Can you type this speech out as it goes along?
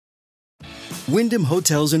Wyndham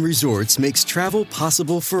Hotels and Resorts makes travel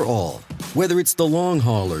possible for all. Whether it's the long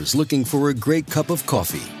haulers looking for a great cup of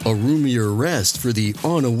coffee, a roomier rest for the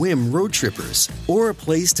on-a-whim road trippers, or a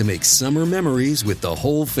place to make summer memories with the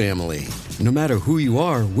whole family. No matter who you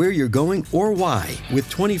are, where you're going, or why, with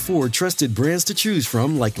 24 trusted brands to choose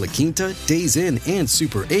from like La Quinta, Days Inn, and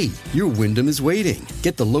Super 8, your Wyndham is waiting.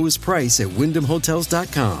 Get the lowest price at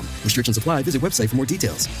WyndhamHotels.com. Restrictions apply. Visit website for more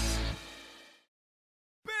details.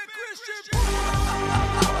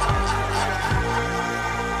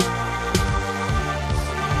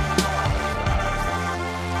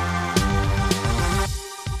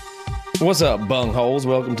 What's up, bungholes?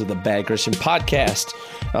 Welcome to the Bad Christian Podcast.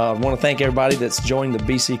 I want to thank everybody that's joined the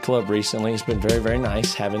BC Club recently. It's been very, very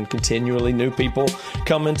nice having continually new people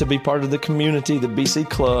coming to be part of the community, the BC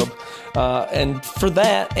Club. And for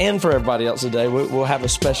that and for everybody else today, we'll have a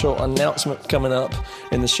special announcement coming up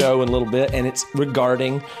in the show in a little bit, and it's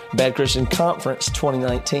regarding Bad Christian Conference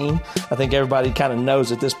 2019. I think everybody kind of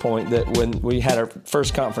knows at this point that when we had our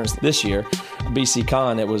first conference this year, BC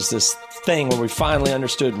Con, it was this thing where we finally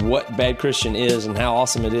understood what Bad Christian is and how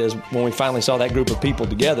awesome it is. When we finally saw that group of people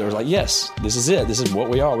together, it was like, yes, this is it. This is what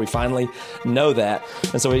we are. We finally know that.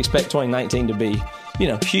 And so we expect 2019 to be,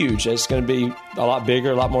 huge. It's going to be a lot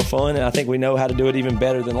bigger, a lot more fun. And I think we know how to do it even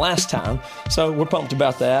better than last time. So we're pumped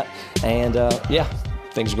about that. And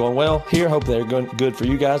things are going well here. Hope they're going good for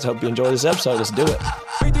you guys. Hope you enjoy this episode. Let's do it. Oh,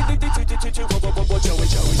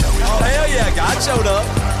 hell yeah, God showed up.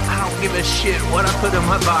 I don't give a shit what I put in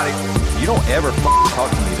my body. You don't ever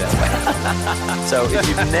talk to me that way. So if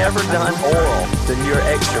you've never done oral, then you're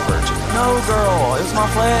extra virgin. No, girl, it was my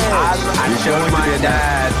flesh. I showed my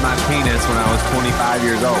dad my penis when I was 25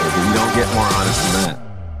 years old. You don't get more honest than that.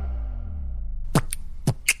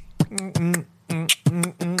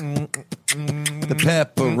 The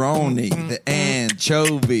pepperoni, the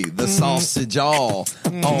anchovy, the sausage all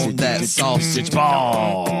on that sausage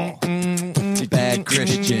ball. Bad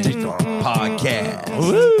Christian Podcast.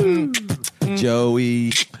 Woo!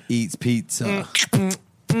 Joey eats pizza.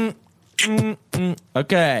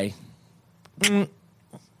 Okay.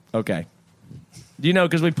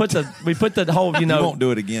 Because we put the whole, You won't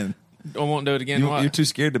do it again. I won't do it again. You're too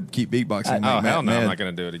scared to keep beatboxing. Hell no, I'm not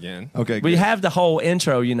going to do it again. Okay, we good. have the whole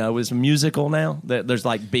intro, is musical now. There's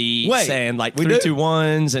like beats and like 3, 2,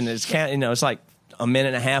 1s, and it's like a minute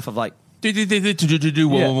and a half of like. And so when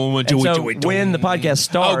the podcast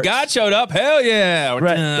starts, oh, God showed up, hell yeah!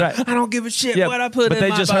 Right. I don't give a shit what I put in my But they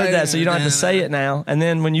just heard body. that, so you don't have to say it now. And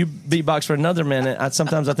then when you beatbox for another minute,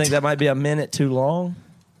 sometimes I think that might be a minute too long.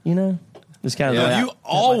 It's kind of you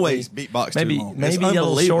always beatbox too long. Maybe a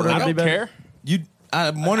little shorter. I don't care.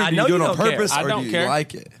 I'm wondering, do you do it on purpose or do you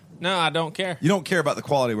like it? No, I don't care. You don't care about the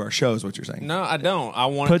quality of our show is what you're saying. No, I don't. I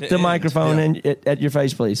want Put it to the end. microphone at your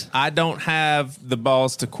face, please. I don't have the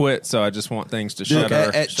balls to quit, so I just want things to shut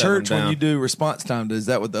up. At church, when you do response time, is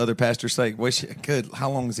that what the other pastors say? Wish it could.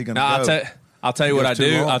 How long is he going to go? I'll tell you what I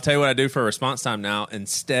do. Long. I'll tell you what I do for response time now.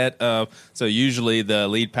 Instead of, so usually the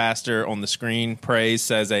lead pastor on the screen prays,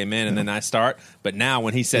 says amen, and then I start. But now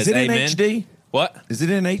when he says is it amen. in HD? What? Is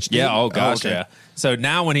it in HD? Yeah, oh gosh, okay. yeah. So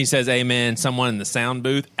now when he says amen, someone in the sound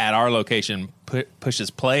booth at our location pushes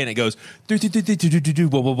play and it goes, and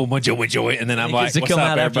then I'm like, what's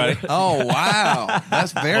up, everybody? Oh, wow.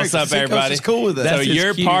 That's very What's up, everybody? Cool with it. So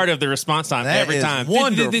you're part of the responst time that every is time.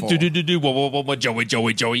 Wonderful.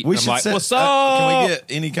 Joey. We I'm should like, what's up? Can we get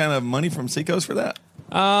any kind of money from Seacoast for that?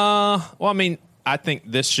 Well, I mean, I think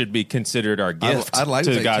this should be considered our gift I'd like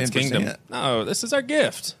to take God's 10%. kingdom. No, this is our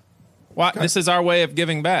gift. Why? Okay. This is our way of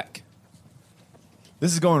giving back.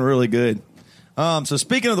 This is going really good. So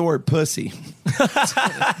speaking of the word pussy.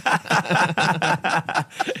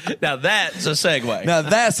 Now that's a segue. Now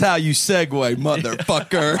that's how you segue,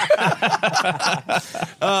 motherfucker.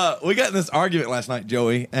 We got in this argument last night,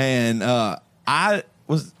 Joey, and I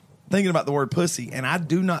was thinking about the word pussy, and I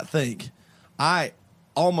do not think, I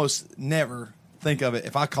almost never think of it.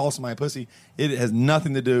 If I call somebody a pussy, it has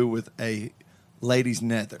nothing to do with a lady's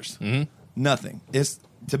nethers. Mm-hmm. Nothing. It's,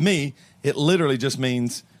 to me, it literally just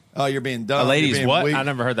means, oh, you're being dumb. A lady's what? Weak. I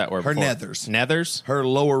never heard that word Her before. nethers. Nethers? Her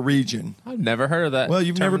lower region. I've never heard of that. Well,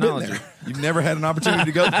 you've never been there. You've never had an opportunity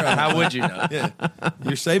to go there. How would you know? Yeah.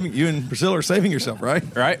 You and Priscilla are saving yourself, right?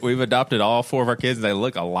 Right. We've adopted all 4 of our kids. They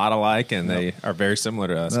look a lot alike, and they are very similar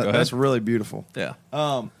to us. Go ahead. That's really beautiful. Yeah.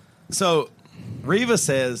 So Reva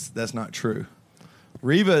says that's not true.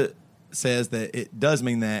 Reva says that it does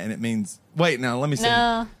mean that, and it means. Wait, now let me say.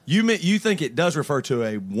 No. You think it does refer to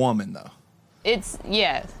a woman though?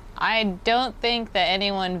 Yes. I don't think that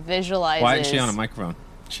anyone visualizes. Why isn't she on a microphone?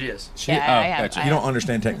 She is. You don't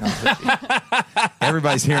understand technology.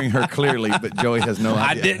 Everybody's hearing her clearly, but Joey has no idea.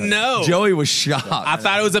 I didn't know. Joey was shocked. I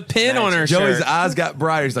thought it was a pin on her Joey's shirt. eyes got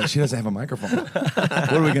brighter. He's like, she doesn't have a microphone.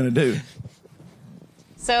 What are we going to do?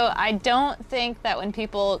 So I don't think that when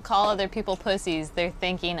people call other people pussies, they're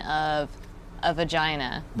thinking of a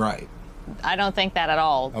vagina. Right. I don't think that at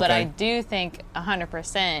all. But Okay. I do think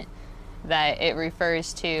 100% that it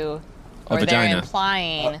refers to, or they're vagina.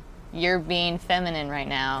 implying you're being feminine right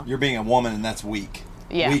now. You're being a woman, and that's weak.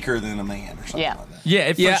 Yeah. Weaker than a man or something Yeah. like that. Yeah,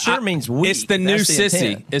 it for sure means weak. It's the new That's the sissy.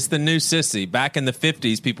 intent. It's the new sissy. Back in the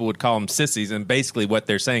 50s, people would call them sissies, and basically what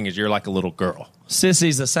they're saying is you're like a little girl.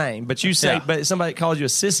 Sissy's the same, but you say, Yeah. but somebody calls you a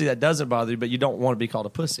sissy, that doesn't bother you, but you don't want to be called a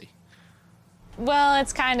pussy. Well,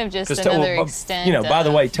 it's kind of just Because another extent. by the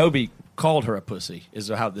of- way, Toby called her a pussy. Is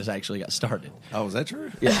how this actually got started. Oh, is that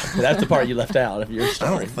true? Yeah, that's the part you left out of your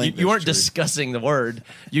story. think You weren't that's true. discussing the word.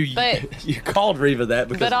 But- You called Reva that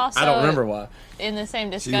because But also, I don't remember why. in the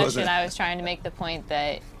same wasn't- discussion, I was trying to make the point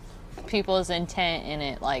that people's intent in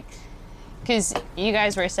it, like, because you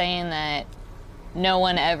guys were saying that no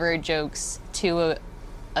one ever jokes to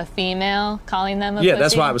a female calling them a Yeah, pussy.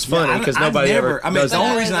 that's why it was funny because I've nobody never- ever. I mean, does the that.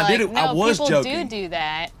 only But reason I did it, I no, was people joking. do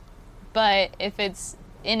that, but if it's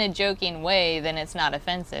in a joking way, then it's not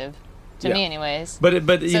offensive to Yeah. me, anyways. But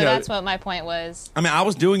you so know, that's what my point was. I mean, I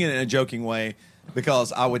was doing it in a joking way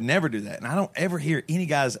because I would never do that, and I don't ever hear any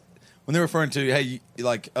guys when they're referring to, hey,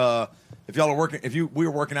 like if y'all are working, we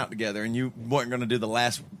were working out together and you weren't going to do the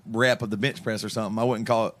last rep of the bench press or something,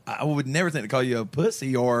 I would never think to call you a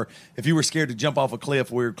pussy, or if you were scared to jump off a cliff,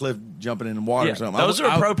 we were cliff jumping in the water yeah, or something. those are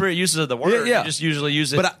appropriate uses of the word. Yeah. You just usually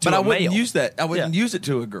use it. But to I a wouldn't male. use that. I wouldn't Yeah. use it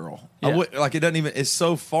to a girl. I Yeah. would like it doesn't even. It's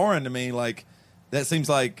so foreign to me. Like that seems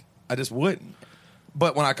like I just wouldn't.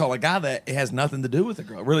 But when I call a guy that, it has nothing to do with a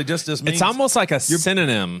girl. It really just means It's almost like a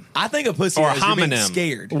synonym. I think a pussy or is you're being homonym.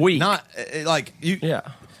 scared. Weak. Not like you. Yeah.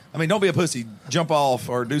 I mean, don't be a pussy. Jump off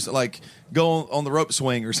or do like go on the rope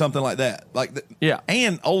swing or something like that. Like Yeah.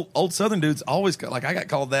 And old Southern dudes always like I got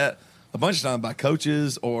called that a bunch of times by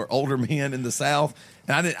coaches or older men in the South,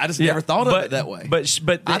 and I just Yeah, never thought of but- it that way.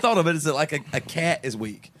 but I thought of it as like a cat is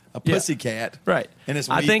weak, a Yeah. pussy cat, Right. And it's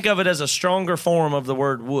I weak. think of it as a stronger form of the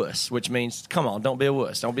word wuss, which means, come on, don't be a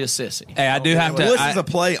wuss. Don't be a sissy. Hey, I do have to. Wuss I- is a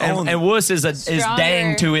play on And wuss is Stronger.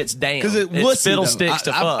 dang to its damn. because it's wussy, fiddlesticks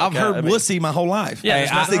though. to fuck. I've heard I mean, wussy my whole life. Yeah, Hey, there's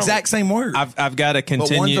It's nothing the wrong exact same word. I've got to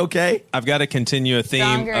continue. one's okay? I've got to continue a theme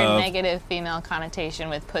Stronger of. negative female connotation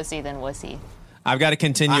with pussy than wussy. I've got to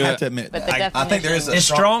continue. I have to admit But that. the I think there is a It's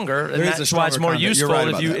stronger, there and is a that's why it's stronger more content. You're useful right if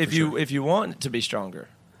about you that, if for you sure. if you want it to be stronger.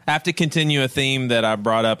 I have to continue a theme that I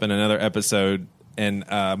brought up in another episode. In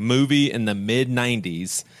a movie in the mid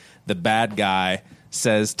 90s, the bad guy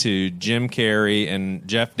says to Jim Carrey and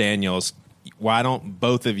Jeff Daniels, why don't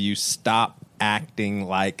both of you stop acting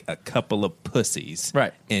like a couple of pussies,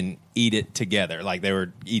 Right. and eat it together? Like they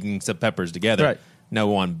were eating some peppers together. Right. No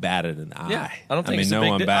one batted an eye. Yeah, I don't think mean, it's a no big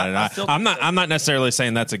one deal. batted an I eye. still I'm think not. I'm not necessarily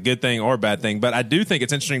saying that's a good thing or a bad thing, but I do think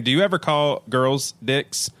it's interesting. Do you ever call girls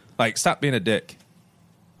dicks? Like, stop being a dick.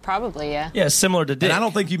 Probably, yeah. Yeah, it's similar to dick. And I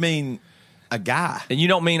don't think you mean a guy. And you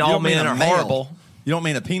don't mean You all don't mean men a are male. horrible. You don't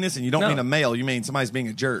mean a penis, and you don't No. mean a male. You mean somebody's being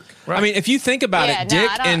a jerk. Right. I mean, if you think about Yeah, it, no,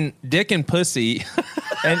 I don't- dick and pussy.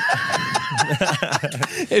 And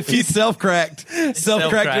If you He self-cracked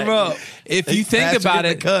him up. If He you think passed about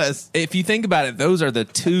him it, to cuss. if you think about it, those are the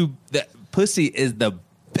two. That pussy is the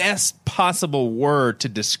best possible word to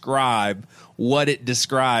describe what it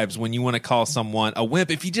describes when you want to call someone a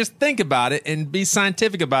wimp. If you just think about it and be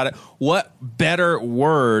scientific about it, what better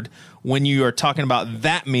word when you are talking about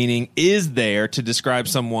that meaning is there to describe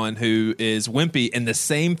someone who is wimpy? And the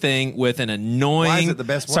same thing with an annoying, Why is it the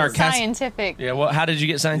best word? sarcastic. Scientific. yeah, well, how did you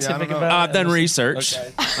get scientific know. about it? I've done research.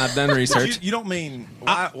 Okay. I've done research. You don't mean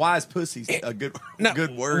why is pussy a good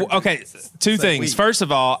good word? Well, okay, two Say things. weak. First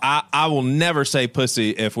of all, I will never say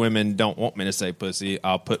pussy if women don't want me to say pussy.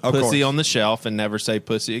 I'll put Of pussy course. on the shelf and never say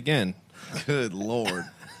pussy again. Good lord.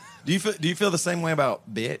 Do you feel the same way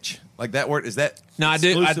about bitch? Like that word is that No, I do-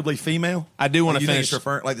 exclusively female? I do wanna Like, you think finish- it's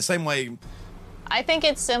referring like the same way. I think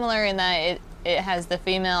it's similar in that it has the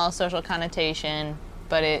female social connotation,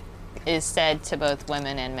 but it is said to both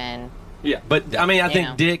women and men. Yeah, but I mean, I You think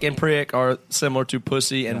know. dick and prick are similar to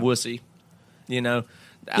pussy and wussy. You know,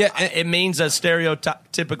 Yeah, it means a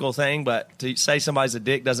stereotypical thing, but to say somebody's a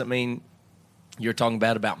dick doesn't mean you're talking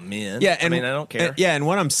bad about men. Yeah, I mean, I don't care. And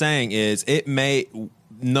what I'm saying is,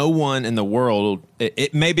 no one in the world.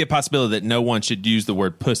 It may be a possibility that no one should use the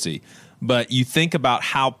word pussy. But you think about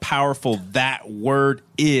how powerful that word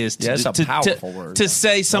is. Yeah, it's a powerful word. To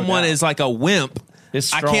say someone doubt. is like a wimp,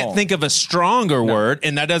 It's I strong. can't think of a stronger word,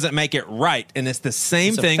 and that doesn't make it right. And it's the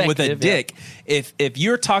same It's thing with a effective, dick. If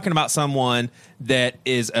you're talking about someone that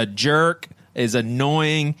is a jerk, is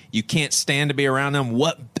annoying, you can't stand to be around them,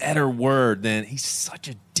 what better word than he's such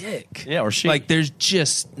a dick? Yeah, or she. Like, there's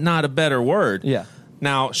just not a better word. Yeah.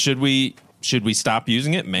 Now, should we stop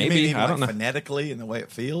using it? You Maybe. mean even I don't know. phonetically and the way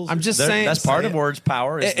it feels. I'm just They're- saying. That's part of words'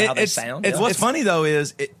 power is how they sound. it's- What's funny though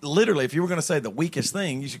is literally if you were going to say the weakest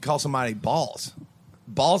thing, you should call somebody balls.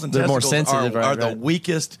 Balls and They're more testicles sensitive, are the right.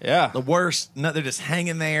 weakest, Yeah. the worst. No, they're just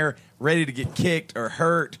hanging there, ready to get kicked or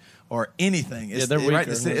hurt or anything. It's, they're weaker.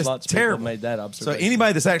 It's, There's it's lots of people terrible. made that So observation.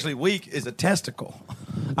 anybody that's actually weak is a testicle.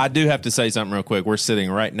 I do have to say something real quick. We're sitting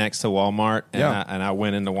right next to Walmart, and, Yeah. I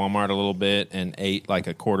went into Walmart a little bit and ate like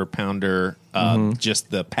a quarter pounder,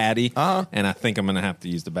 just the patty, and I think I'm going to have to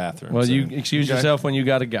use the bathroom. Well, so- you excuse yourself when you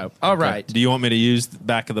got to go. All right. Do you want me to use the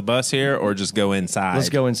back of the bus here or just go inside? Let's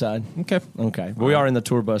go inside. Okay. Okay. We are in the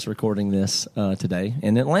tour bus recording this today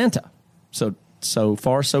in Atlanta. So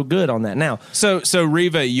far, so good on that. Now, So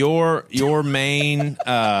Reva, your main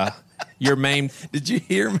your main. Did you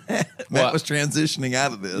hear Matt? What? Matt was transitioning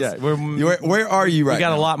out of this. Yeah, where are you right we got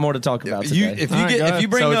now? a lot more to talk about You, today. if you All right, get go if ahead. you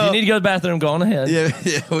bring So up, if you need to go to the bathroom, go on ahead.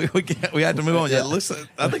 we have to move on. Yeah, listen,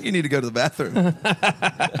 I think you need to go to the bathroom.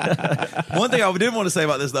 One thing I did want to say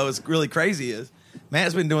about this though is really crazy is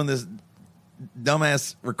Matt's been doing this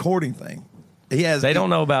dumbass recording thing. He has. They don't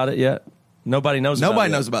know about it yet. Nobody knows. Nobody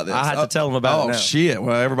about knows it. about this. I had to tell them about it. Oh now. shit!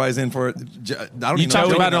 Well, everybody's in for it. I don't You even talked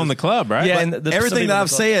know about it on the club, right? Yeah, But and everything some that I've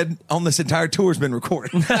people- said on this entire tour has been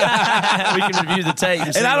recorded, and we can review the tape,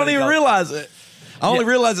 I don't even realize it. I only Yeah.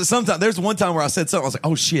 realize it sometimes. There's one time where I said something. I was like,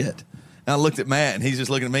 "Oh shit!" And I looked at Matt, and he's just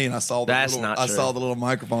looking at me, and I saw the That's little, not I true. saw the little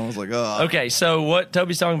microphone. I was like, "Oh, Okay, so what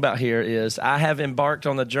Toby's talking about here is I have embarked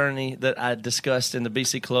on the journey that I discussed in the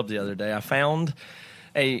BC Club the other day. I found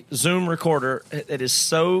a Zoom recorder that is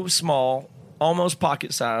so small, almost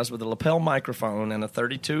pocket size, with a lapel microphone and a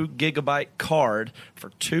 32 gigabyte card for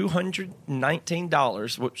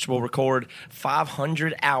 $219, which will record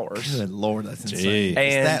 500 hours. Good Lord, that's insane." Gee. It's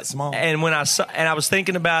And, that small. And when I saw, and I was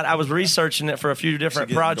thinking about, I was researching it for a few different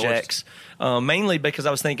Should get projects, mainly because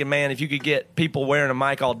I was thinking, man, if you could get people wearing a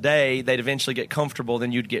mic all day, they'd eventually get comfortable.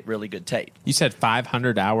 Then you'd get really good tape. You said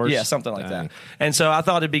 500 hours. Yeah, something like Dang. that. And so I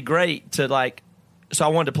thought it'd be great to like. So I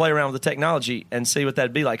wanted to play around with the technology and see what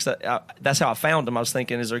that'd be like. So that's how I found them. I was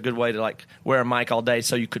thinking, is there a good way to like wear a mic all day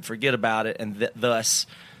so you could forget about it and thus,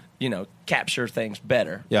 capture things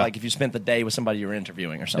better? Yeah. Like if you spent the day with somebody you were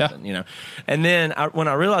interviewing or something, And then when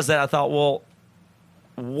I realized that, I thought, well,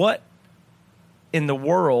 what in the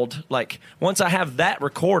world? Like once I have that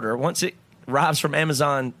recorder, once it arrives from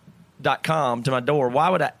Amazon.com to my door, why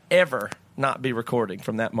would I ever not be recording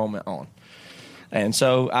from that moment on? And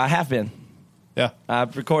so I have been. Yeah. I'm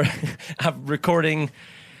recording, I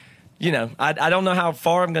don't know how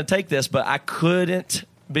far I'm going to take this, but I couldn't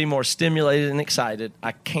be more stimulated and excited.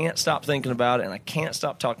 I can't stop thinking about it, and I can't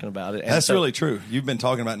stop talking about it. And That's so- really true. You've been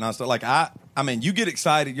talking about it nonstop. Like I mean, you get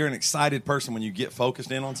excited. You're an excited person when you get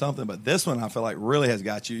focused in on something. But this one, I feel like, really has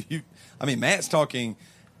got you. Matt's talking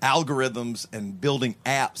algorithms and building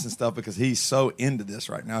apps and stuff because he's so into this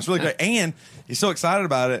right now. It's really great, and he's so excited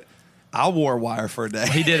about it. I wore a wire for a day.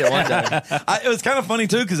 He did it one day. It was kind of funny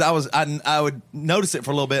too because I would notice it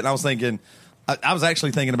for a little bit, and I was thinking, I was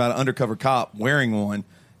actually thinking about an undercover cop wearing one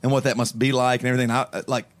and what that must be like and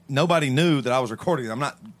everything. Nobody knew that I was recording it. I'm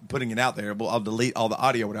not putting it out there. I'll delete all the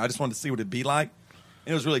audio. I just wanted to see what it'd be like.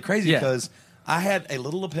 And it was really crazy Yeah. because I had a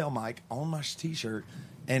little lapel mic on my T-shirt,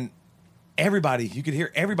 and you could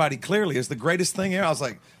hear everybody clearly. It's the greatest thing ever. I was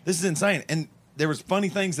like, this is insane. And there was funny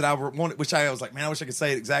things that I wanted, which I was like, man, I wish I could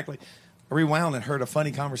say it exactly. I rewound and heard a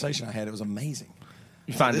funny conversation I had. It was amazing.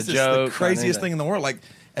 You find This a is joke. the craziest thing in the world. Like,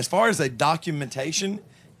 as far as a documentation,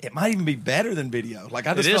 it might even be better than video. Like,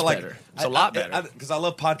 I just It is felt like better. It's a lot better. because I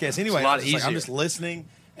love podcasts anyway. It's a lot I'm easier. just listening,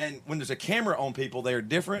 and when there's a camera on people, they are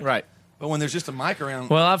different. Right. But when there's just a mic around,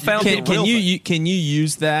 Well, I've found you Can, get the real thing. can you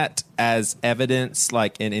use that as evidence,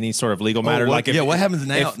 like in any sort of legal matter? What happens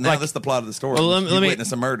now? if, Now like, that's the plot of the story. Well, You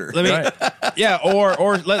witness a murder. Let me, yeah,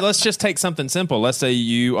 or let's just take something simple. Let's say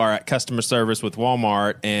you are at customer service with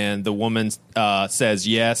Walmart, and the woman says,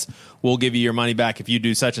 "Yes, we'll give you your money back if you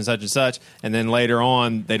do such and such and such," and then later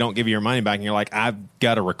on they don't give you your money back, and you're like, "I've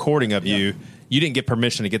got a recording of you." You didn't get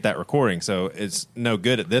permission to get that recording, so it's no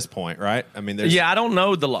good at this point, right? I mean, there's Yeah, I don't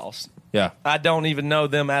know the laws. yeah. I don't even know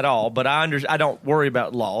them at all, but I don't worry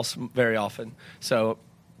about laws very often. So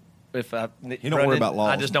if I You don't worry about laws.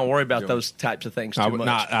 I just don't worry about those types of things too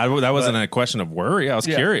much. That wasn't a question of worry. I was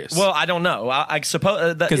curious. Well, I don't know. I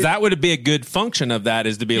suppose because that would be a good function of that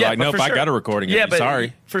is to be like, nope, I got a recording. Yeah, but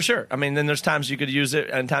sorry. For sure. I mean, then there's times you could use it,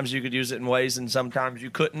 and times you could use it in ways, and sometimes you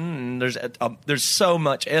couldn't. And there's so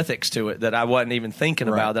much ethics to it that I wasn't even thinking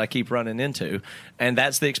about that I keep running into, and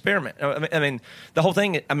that's the experiment. I mean, the whole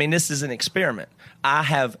thing. I mean, this is an experiment. I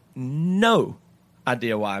have no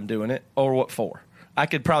idea why I'm doing it or what for. I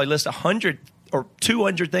could probably list 100 or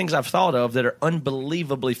 200 things I've thought of that are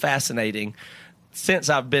unbelievably fascinating since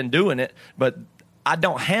I've been doing it, but I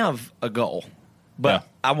don't have a goal. But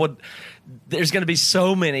there's going to be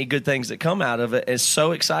so many good things that come out of it. It's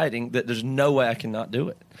so exciting that there's no way I cannot do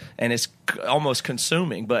it. And it's almost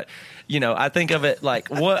consuming. But, I think of it like,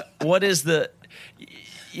 what is the...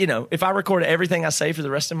 if I record everything I say for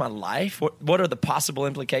the rest of my life, what are the possible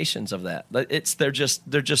implications of that? They're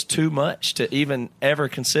just too much to even ever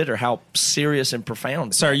consider how serious and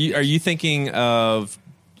profound. So are you thinking of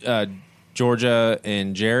Georgia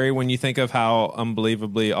and Jerry when you think of how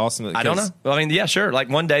unbelievably awesome? I don't know. Well, I mean, yeah, sure. Like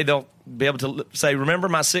one day they'll be able to say, remember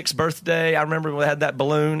my 6th birthday? I remember we had that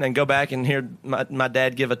balloon, and go back and hear my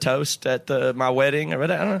dad give a toast at my wedding. Or I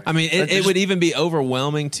don't know. I mean, it would even be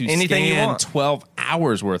overwhelming to scan 12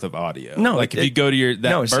 hours worth of audio. No, like if you go to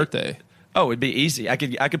that birthday. It'd be easy. I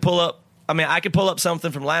could pull up. I mean, I could pull up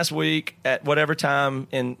something from last week at whatever time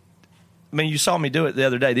in. I mean, you saw me do it the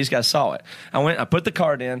other day. These guys saw it. I put the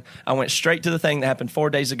card in. I went straight to the thing that happened 4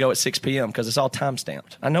 days ago at 6 p.m. because it's all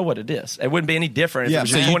time-stamped. I know what it is. It wouldn't be any different. Yeah,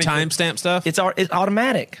 so you timestamp stuff? It's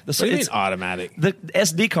automatic. What do you mean automatic? The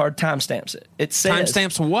SD card timestamps it. It says...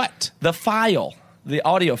 Timestamps what? The file, the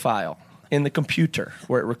audio file in the computer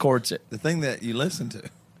where it records it. The thing that you listen to.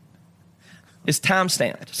 It's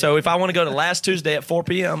time-stamped. So if I want to go to last Tuesday at 4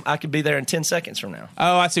 p.m., I could be there in 10 seconds from now.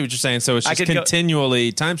 Oh, I see what you're saying. So it's just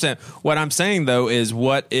continually timestamp. What I'm saying, though, is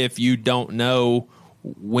what if you don't know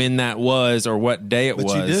when that was or what day it was?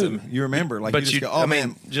 But you do. You remember. Like, but you just go,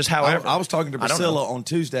 man, just however. I was talking to Priscilla on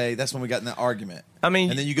Tuesday. That's when we got in that argument. I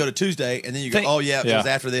mean, and then you go to Tuesday, and then you go, it was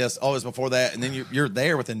after this. Oh, it was before that. And then you're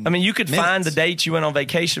there within you could minutes. Find the dates you went on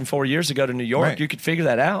vacation 4 years ago to New York. Right. You could figure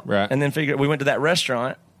that out. Right. And then we went to that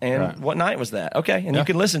restaurant. And what night was that? Okay. And you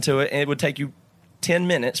can listen to it, and it would take you 10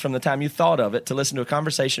 minutes from the time you thought of it to listen to a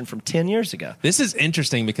conversation from 10 years ago. This is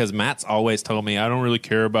interesting because Matt's always told me I don't really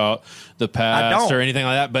care about the past or anything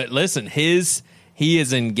like that. But listen, he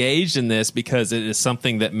is engaged in this because it is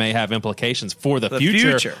something that may have implications for the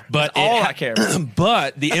future. But all I care about.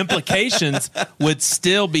 But the implications would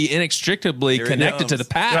still be inextricably connected to the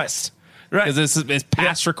past. Right. Because it's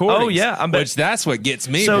past recordings. Oh, yeah. Which that's what gets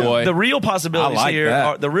me, so boy. The real possibilities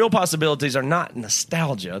the real possibilities are not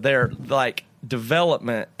nostalgia. They're like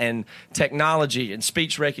development and technology and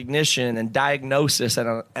speech recognition and diagnosis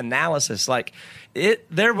and analysis. Like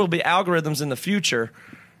there will be algorithms in the future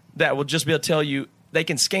that will just be able to tell you they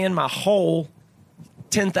can scan my whole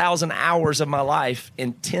 10,000 hours of my life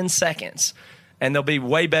in 10 seconds. And they'll be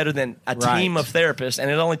way better than a team of therapists. And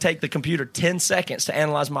it'll only take the computer 10 seconds to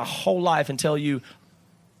analyze my whole life and tell you,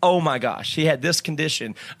 oh my gosh, he had this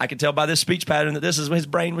condition. I can tell by this speech pattern that his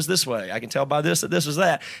brain was this way. I can tell by this that this was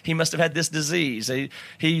that. He must have had this disease.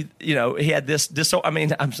 He had this disorder. I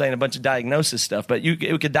mean, I'm saying a bunch of diagnosis stuff, but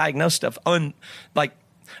it could diagnose stuff like.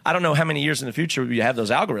 I don't know how many years in the future you have those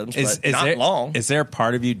algorithms, but not long. Is there a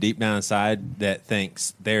part of you deep down inside that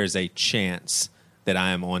thinks there's a chance that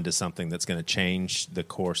I am onto something that's going to change the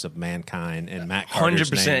course of mankind and Matt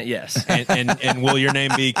Carter's 100% name? Yes. And will your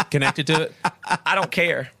name be connected to it? I don't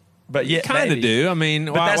care, but yeah, kind of do. I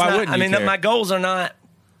mean, why wouldn't you? I mean, care? My goals are not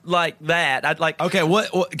like that. I'd like. Okay,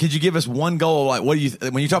 what could you give us one goal? Like, what do you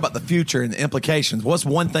when you talk about the future and the implications? What's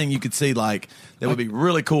one thing you could see like that would be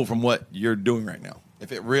really cool from what you're doing right now?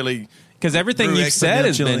 If it really. Because everything you've said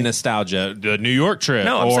has been nostalgia. The New York trip,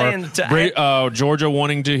 I'm saying Georgia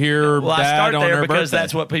wanting to hear Dad I start on there her because birthday.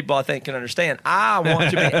 that's what people I think can understand. I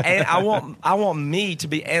want to be. I want me to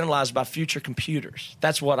be analyzed by future computers.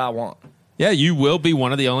 That's what I want. Yeah, you will be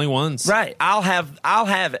one of the only ones. Right. I'll have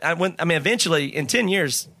it. Eventually, in 10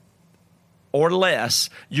 years or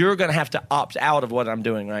less, you're going to have to opt out of what I'm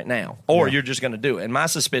doing right now, or you're just going to do it. And my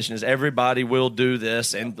suspicion is everybody will do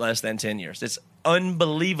this in less than 10 years. It's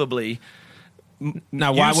unbelievably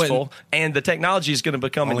now why useful, and the technology is going to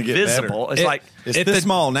become invisible. It's this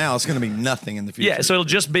small now. It's going to be nothing in the future. Yeah, so it'll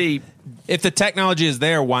just be. If the technology is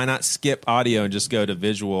there, why not skip audio and just go to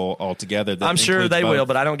visual altogether? I'm sure they will,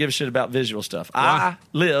 but I don't give a shit about visual stuff. Why? I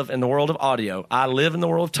live in the world of audio. I live in the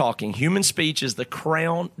world of talking. Human speech is the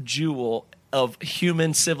crown jewel of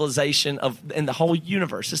human civilization in the whole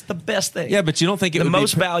universe. It's the best thing. Yeah, but you don't think it the would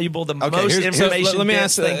most be valuable, the most here's- information let me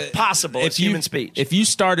dense ask, thing possible is human speech. If you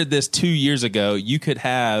started this 2 years ago, you could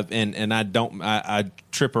have, and I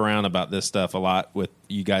trip around about this stuff a lot with,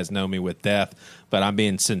 you guys know me with death, but I'm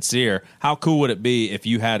being sincere. How cool would it be if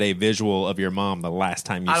you had a visual of your mom the last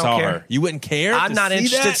time you I don't saw care. her? You wouldn't care? I'm to not see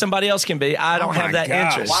interested. that? Somebody else can be. I don't Oh have my that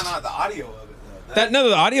gosh. interest. Why not the audio of it? Though?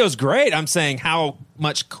 The audio's great. I'm saying how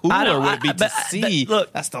much cooler would it be to see?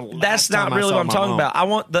 Look, that's the last that's not time I really saw what I'm my talking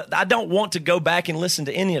mom. about. I don't want to go back and listen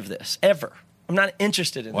to any of this ever. I'm not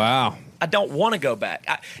interested in that. Wow. I don't want to go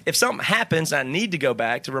back. If something happens and I need to go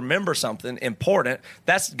back to remember something important,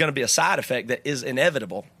 that's going to be a side effect that is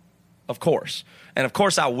inevitable, of course. And of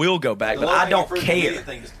course I will go back, but I don't care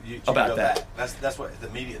about that. That's what the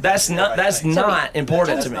media. That's not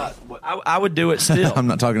important to me. I would do it still. I'm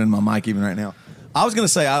not talking in my mic even right now. I was going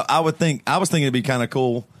to say I was thinking it'd be kind of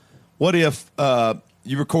cool. What if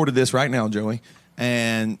you recorded this right now, Joey,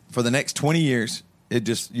 and for the next 20 years,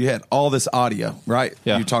 you had all this audio, right?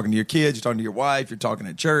 Yeah. You're talking to your kids, you're talking to your wife, you're talking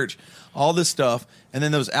at church, all this stuff, and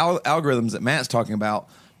then those algorithms that Matt's talking about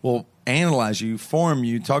will analyze you, form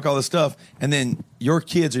you, talk all this stuff, and then your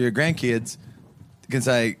kids or your grandkids can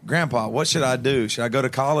say, "Grandpa, what should I do? Should I go to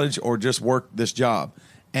college or just work this job?"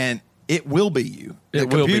 And it will be you.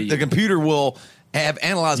 The computer will have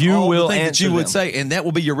analyzed You all will the things that answer you would them. say, and that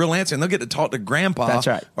will be your real answer. And they'll get to talk to grandpa, That's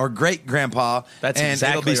right. or great grandpa, That's and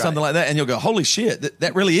exactly it'll be something right. like that. And you'll go, "Holy shit,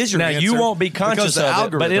 that really is your Now, answer." you won't be conscious because the of it,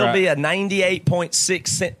 algorithm- but it'll be Right. a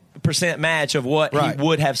 98.6% match of what Right. he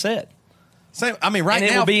would have said. Same, I mean, right And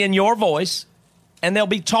it now, will be in your voice, and they'll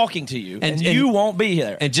be talking to you, and you won't be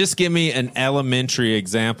there. And just give me an elementary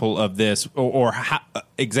example of this, or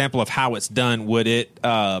example of how it's done. Would it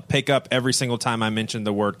pick up every single time I mentioned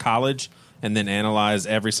the word college, and then analyze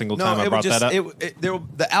every single time I brought that up?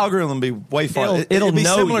 The algorithm will be way far. It'll be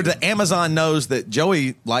know similar you. to Amazon knows that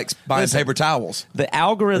Joey likes buying paper towels. The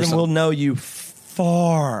algorithm will know you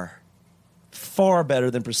far, far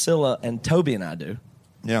better than Priscilla and Toby and I do.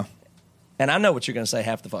 Yeah. And I know what you're going to say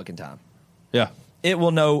half the fucking time. Yeah. It will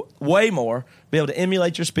know way more, be able to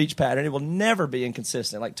emulate your speech pattern. It will never be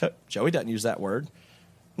inconsistent. Like Joey doesn't use that word.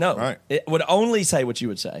 No. Right. It would only say what you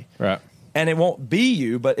would say. Right. And it won't be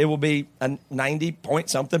you, but it will be a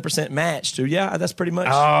 90-point-something% match to, yeah, that's pretty much.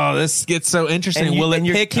 Oh, this gets so interesting. and Will it and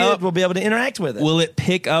your pick kid up? will be able to interact with it. Will it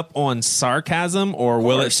pick up on sarcasm, or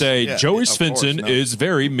will it course. say Yeah, Joey of course, Svensson no. is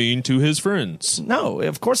very mean to his friends? No,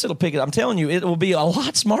 of course it'll pick it. I'm telling you, it will be a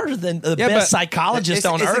lot smarter than the best psychologist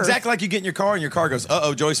on it's earth. exactly like you get in your car and your car goes,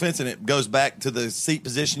 "Uh-oh, Joey Svensson." It goes back to the seat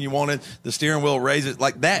position you wanted. The steering wheel raises.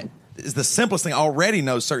 Like that is the simplest thing. Already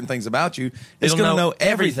knows certain things about you. It's It'll going to know know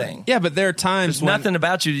everything. Yeah, but there are times There's when nothing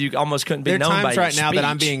about you almost couldn't be there are known by times your right now that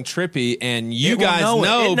I'm speech. being trippy, and you It will guys know it.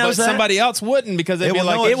 know, It knows but that. somebody else wouldn't, because they'd It be will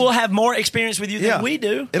like, know It will have more experience with you than we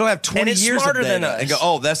do. It'll have And 20 it's years smarter of than data us. and go,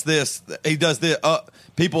 "Oh, that's this. He does this."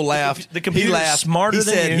 People laugh. The computer's he laughed. smarter he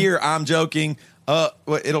than said, you. "Here, I'm joking." It'll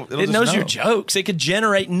It just knows know. your jokes. It could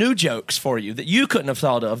generate new jokes for you that you couldn't have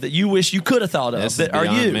thought of, that you wish you could have thought of, This is that are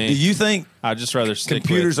beyond you. me. Do you think I'd just rather stick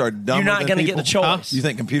computers with. are dumber? You're not than going to get people? the choice. You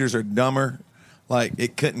think computers are dumber? Like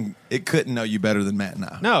it couldn't know you better than Matt and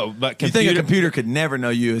I. No, but You think a computer could never know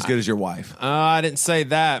you as good as your wife? I didn't say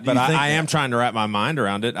that, but you think I am that? trying to wrap my mind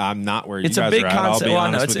around it. I'm not where It's you a guys big are at. I'll concept. be Well, I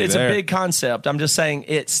honest know with it's you a there. big concept. I'm just saying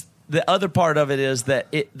it's the other part of it is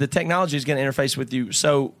that the technology is going to interface with you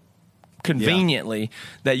so conveniently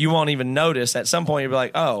that you won't even notice. At some point, you'll be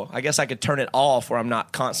like, "Oh, I guess I could turn it off, where I'm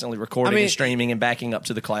not constantly recording and streaming and backing up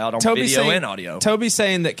to the cloud on video and audio." Toby's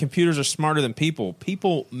saying that computers are smarter than people.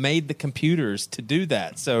 People made the computers to do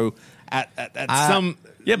that. So at some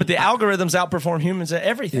Yeah, but the algorithms outperform humans at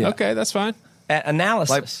everything. okay, that's fine. At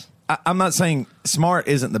analysis. I'm not saying smart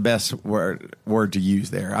isn't the best word to use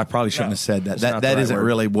there. I probably shouldn't No, have said that. it's not the That right isn't word.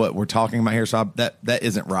 really what we're talking about here. So that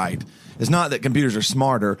isn't right. It's not that computers are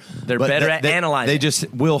smarter. They're but better at analyzing They just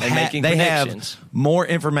will and making they predictions. have more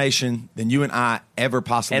information than you and I ever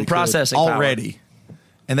possibly And could processing power. already.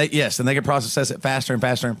 And they can process it faster and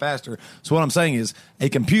faster and faster. So what I'm saying is a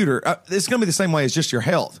computer, it's going to be the same way as just your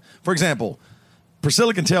health. For example,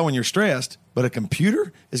 Priscilla can tell when you're stressed, but a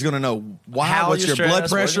computer is going to know How what's you're your blood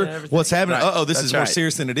stressed, pressure, everything. what's happening. Right. This That's is more right.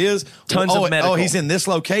 serious than it is. Tons of medical. Oh, he's in this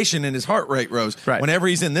location and his heart rate rose. Right. Whenever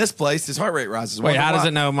he's in this place, his heart rate rises. Wait, Wonder how does why?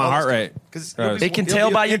 it know my heart rate? Because Rose? It can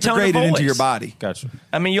tell by your tone of integrated into voice. your body. Gotcha.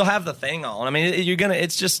 I mean, you'll have the thing on. I mean,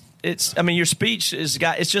 I mean, your speech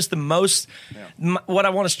it's just the most, what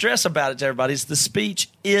I want to stress about it to everybody is the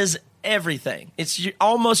speech is everything.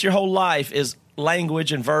 Almost your whole life is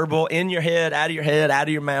language and verbal in your head, out of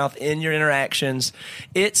your mouth, in your interactions.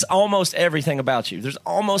 It's almost everything about you. There's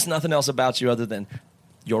almost nothing else about you other than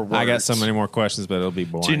your words. I got so many more questions, but it'll be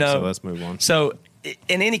boring. So let's move on. So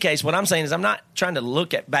in any case, what I'm saying is I'm not trying to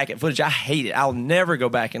look back at footage. I hate it. I'll never go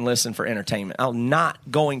back and listen for entertainment. I'm not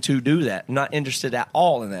going to do that. I'm not interested at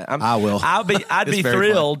all in that. I will. I'd be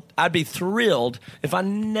thrilled. Fun. I'd be thrilled if I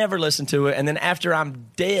never listened to it, and then after I'm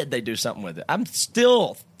dead, they do something with it. I'm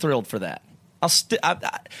still thrilled for that.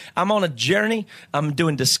 I'm on a journey. I'm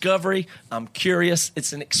doing discovery. I'm curious.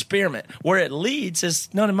 It's an experiment. Where it leads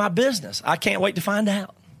is none of my business. I can't wait to find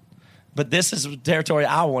out. But this is the territory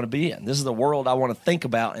I want to be in. This is the world I want to think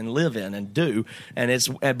about and live in and do. And it's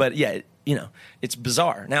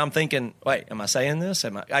bizarre. Now I'm thinking, wait, am I saying this?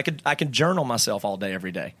 I can journal myself all day,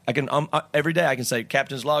 every day. Every day I can say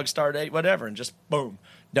captain's log, start date, whatever, and just boom,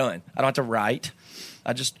 done. I don't have to write.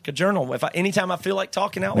 I just could journal. Anytime I feel like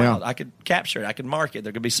talking out loud, I could capture it. I could mark it.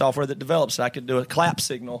 There could be software that develops. I could do a clap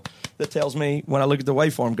signal that tells me when I look at the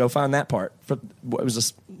waveform, go find that part. It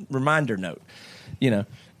was a reminder note,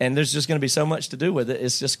 And there's just going to be so much to do with it.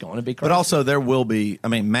 It's just going to be crazy. But also there will be,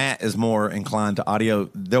 Matt is more inclined to audio.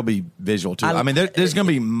 There'll be visual too. There's going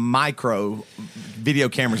to be micro video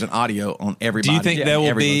cameras and audio on everybody. Do you think there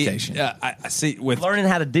will be location. I see with learning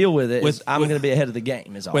how to deal with it, I'm going to be ahead of the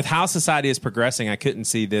game is all. With how society is progressing, I couldn't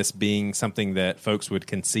see this being something that folks would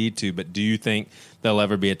concede to, but do you think there'll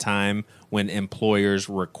ever be a time when employers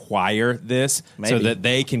require this so that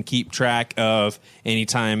they can keep track of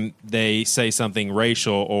anytime they say something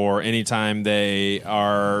racial or anytime they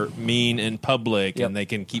are mean in public and they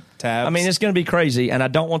can keep tabs? It's going to be crazy, and I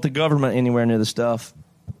don't want the government anywhere near the stuff,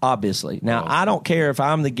 obviously. Now, I don't care if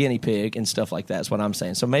I'm the guinea pig and stuff like that. That's what I'm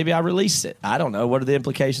saying. So maybe I release it. I don't know. What are the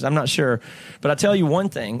implications? I'm not sure. But I tell you one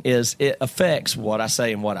thing is it affects what I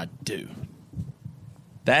say and what I do.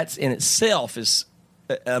 That's in itself is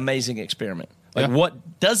an amazing experiment.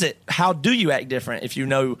 What does it? How do you act different if you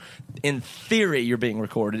know, in theory, you're being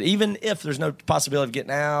recorded, even if there's no possibility of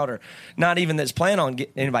getting out or not even that's planned on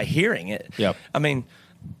anybody hearing it? Yep.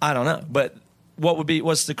 I don't know. But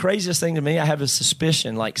what's the craziest thing to me? I have a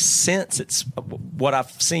suspicion, since it's what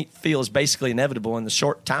I've feel is basically inevitable in the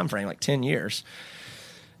short time frame, 10 years.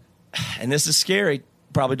 And this is scary,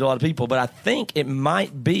 probably to a lot of people, but I think it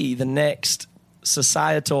might be the next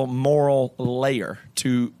societal moral layer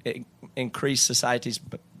to increase society's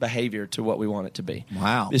behavior to what we want it to be.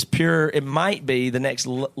 Wow. It might be the next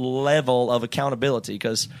level of accountability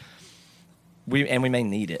because we may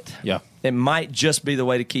need it. Yeah. It might just be the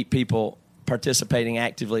way to keep people participating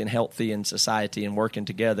actively and healthy in society and working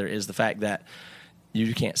together is the fact that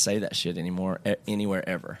you can't say that shit anymore anywhere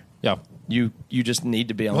ever. Yeah. You just need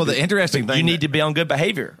to be on. Well, the interesting thing, you need to be on good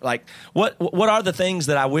behavior. What are the things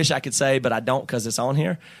that I wish I could say but I don't because it's on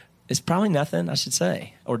here? It's probably nothing I should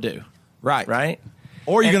say or do. Right.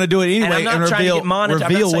 Or you're going to do it anyway and reveal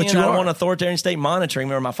what you are. I don't want authoritarian state monitoring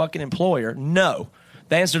me or my fucking employer. No.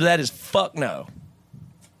 The answer to that is fuck no.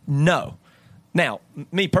 No. Now,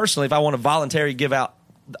 me personally, if I want to voluntarily give out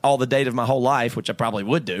all the data of my whole life, which I probably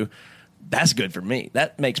would do, that's good for me.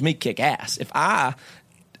 That makes me kick ass. If I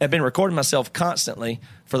have been recording myself constantly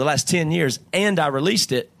for the last 10 years and I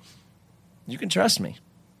released it, you can trust me.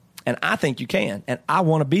 And I think you can. And I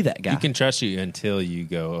want to be that guy. You can trust you until you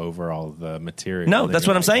go over all the material. No, that's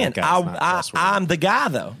what I'm saying. I'm the guy,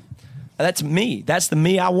 though. That's me. That's the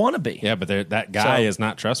me I want to be. Yeah, but that guy is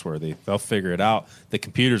not trustworthy. They'll figure it out. The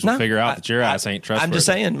computers will figure out that your ass ain't trustworthy. I'm just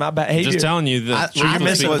saying my behavior. Just telling you that. I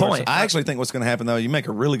missed the point. I actually think what's going to happen, though, you make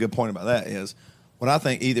a really good point about that, is what I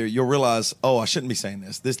think either you'll realize, I shouldn't be saying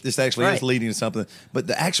this. This actually is leading to something. But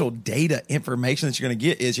the actual data information that you're going to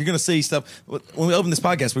get is you're going to see stuff. When we open this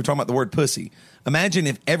podcast, we were talking about the word pussy. Imagine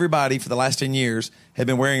if everybody for the last 10 years had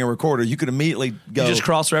been wearing a recorder. You could immediately go. You just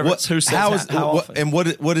cross-reference who says how often. And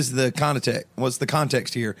what is the context? What's the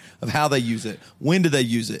context here of how they use it? When do they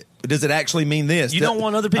use it? Does it actually mean this? You don't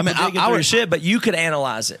want other people digging through your shit, but you could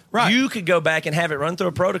analyze it. Right. You could go back and have it run through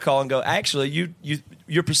a protocol and go, actually,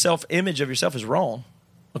 your self-image of yourself is wrong.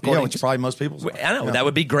 Which probably most people's. I know. That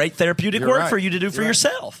would be great therapeutic work for you to do for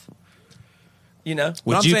yourself.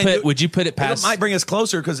 Would you put it past? It might bring us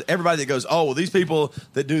closer because everybody that goes, these people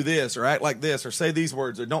that do this or act like this or say these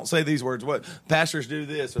words or don't say these words, what pastors do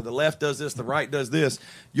this or the left does this, the right does this,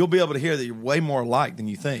 you'll be able to hear that you're way more alike than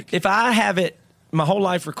you think. If I have it my whole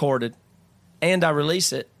life recorded and I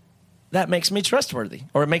release it, that makes me trustworthy,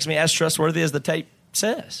 or it makes me as trustworthy as the tape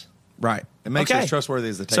says. Right. It makes you as trustworthy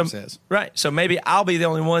as the tape says. Right. So maybe I'll be the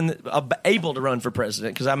only one able to run for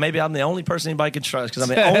president because maybe I'm the only person anybody can trust because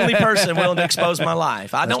I'm the only person willing to expose my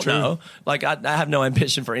life. I don't know. I have no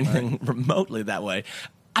ambition for anything remotely that way.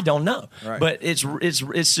 I don't know, Right. but it's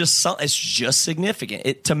just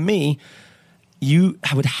significant. To me,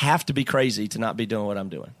 I would have to be crazy to not be doing what I'm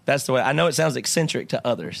doing. That's the way. I know it sounds eccentric to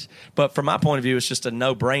others, but from my point of view, it's just a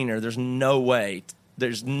no-brainer. There's no way.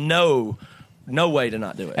 There's no way to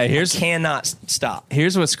not do it. Hey, I cannot stop.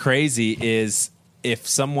 Here's what's crazy is if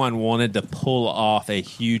someone wanted to pull off a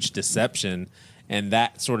huge deception and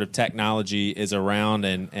that sort of technology is around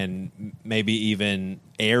and maybe even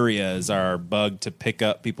areas are bugged to pick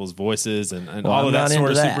up people's voices and Well, all I'm of that not sort of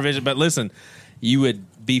into that. supervision. But listen, you would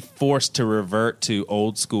be forced to revert to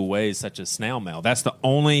old school ways such as snail mail. That's the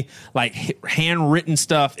only, handwritten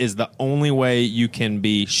stuff is the only way you can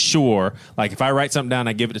be sure. Like if I write something down,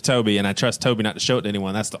 I give it to Toby and I trust Toby not to show it to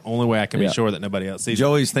anyone. That's the only way I can be sure that nobody else sees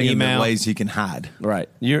Joey's it. thinking Email. of ways he can hide. Right.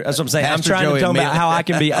 That's what I'm saying. Pastor I'm trying Joey to talk about immediately- how I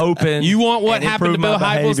can be open. You want what and happened to improve Bill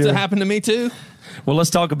my Hybels to behavior. happen to me too? Well, let's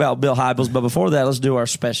talk about Bill Hybels, but before that, let's do our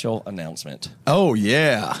special announcement. Oh,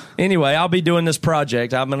 yeah. Anyway, I'll be doing this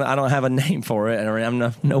project. I don't have a name for it, and I'm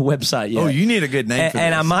no website yet. Oh, you need a good name for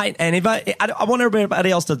and this. I might. And if I want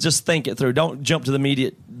everybody else to just think it through. Don't jump to the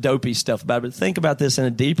immediate dopey stuff about it, but think about this in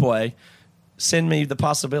a deep way. Send me the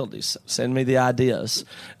possibilities. Send me the ideas.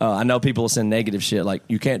 I know people will send negative shit like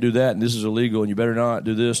you can't do that, and this is illegal, and you better not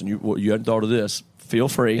do this, and you hadn't thought of this. Feel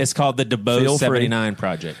free. It's called the Feel DeBose free. 79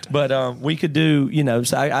 Project. But we could do,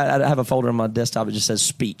 so I have a folder on my desktop that just says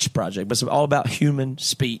speech project. But it's all about human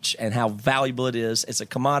speech and how valuable it is. It's a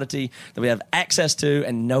commodity that we have access to,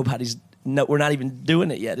 and we're not even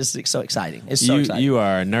doing it yet. This is so exciting. It's so exciting. You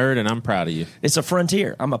are a nerd, and I'm proud of you. It's a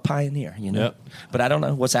frontier. I'm a pioneer, Yep. But I don't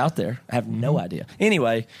know what's out there. I have no idea.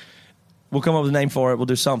 Anyway, we'll come up with a name for it. We'll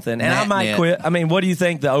do something. And I might Net. quit. I mean, what do you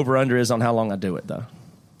think the over-under is on how long I do it, though?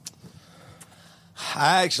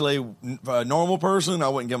 I actually, for a normal person, I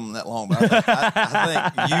wouldn't give them that long. But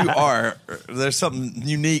I think there's something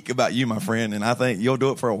unique about you, my friend, and I think you'll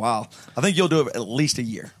do it for a while. I think you'll do it at least a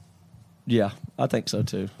year. Yeah, I think so,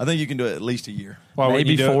 too. I think you can do it at least a year. Why wouldn't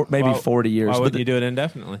Maybe you do it? maybe Why- 40 years. Why But wouldn't you do it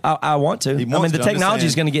indefinitely? I want to. He I mean, wants the to, I'm just technology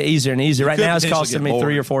is saying. going to get easier and easier. Right could now, it's potentially costing get me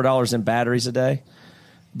bored. $3 or $4 in batteries a day.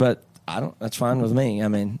 But that's fine with me. I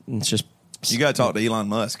mean, it's just You got to talk to Elon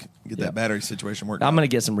Musk, get that battery situation worked out. I'm going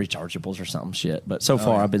to get some rechargeables or something shit. But so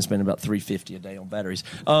far, I've been spending about $350 a day on batteries.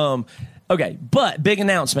 Okay, but big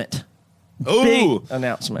announcement. Ooh. Big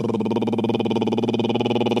announcement.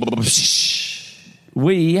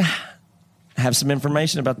 We have some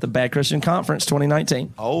information about the Bad Christian Conference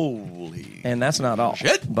 2019. Holy. And that's not all.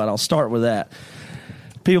 Shit. But I'll start with that.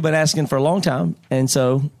 People have been asking for a long time, and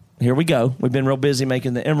so here we go. We've been real busy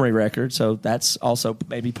making the Emory record, so that's also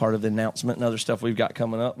maybe part of the announcement and other stuff we've got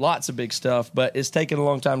coming up. Lots of big stuff, but it's taken a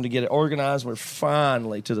long time to get it organized. We're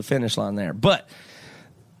finally to the finish line there. But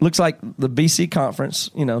looks like the BC conference,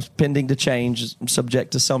 pending to change,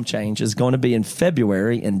 subject to some change, is going to be in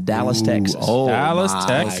February in Dallas, Texas. Oh, Dallas, my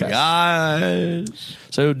Texas. gosh.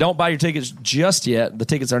 So don't buy your tickets just yet. The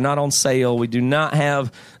tickets are not on sale. We do not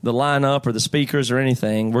have the lineup or the speakers or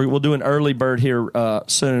anything. We'll do an early bird here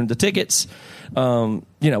soon. The tickets, we'll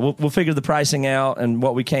figure the pricing out and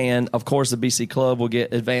what we can. Of course, the BC Club will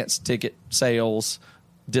get advanced ticket sales,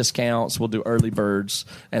 discounts. We'll do early birds,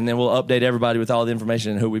 and then we'll update everybody with all the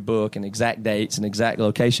information and who we book and exact dates and exact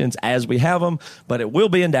locations as we have them. But it will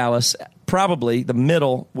be in Dallas, probably the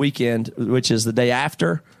middle weekend, which is the day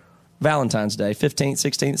after Valentine's Day, 15th,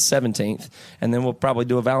 16th, 17th, and then we'll probably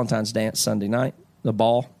do a Valentine's dance Sunday night. The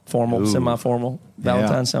ball, formal, semi-formal.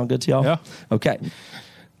 Valentine's sound good to y'all? Yeah. Okay.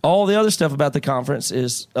 All the other stuff about the conference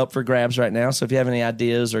is up for grabs right now. So if you have any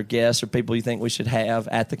ideas or guests or people you think we should have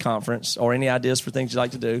at the conference or any ideas for things you'd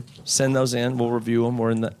like to do, send those in. We'll review them. We're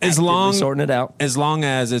in the actively sorting it out. As long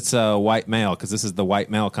as it's a white male, because this is the white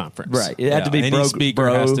male conference. Right. It had to be Any speaker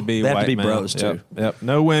bro. has to be They have to white be male. bros, too. Yep.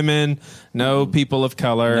 No women, no people of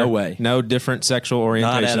color. No way. No different sexual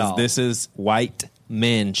Not orientations. at all. This is white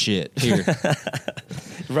men shit here.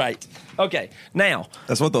 Right. Okay. Now,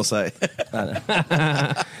 That's what they'll say.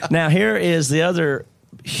 Now, here is the other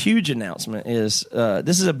huge announcement. Is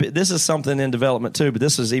this is something in development too, but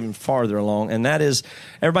this is even farther along, and that is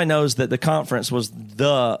everybody knows that the conference was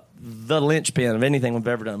the linchpin of anything we've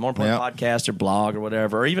ever done. More important, podcast or blog or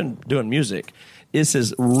whatever, or even doing music.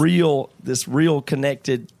 This real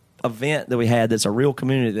connected event that we had. That's a real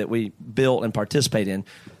community that we built and participate in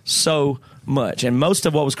so much. And most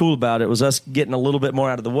of what was cool about it was us getting a little bit more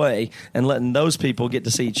out of the way and letting those people get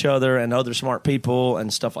to see each other and other smart people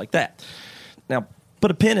and stuff like that. Now,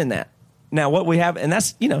 put a pin in that. Now, what we have, and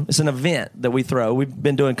that's, it's an event that we throw. We've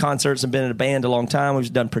been doing concerts and been in a band a long time.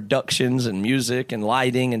 We've done productions and music and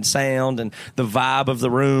lighting and sound and the vibe of the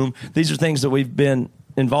room. These are things that we've been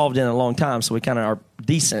involved in a long time, so we kind of are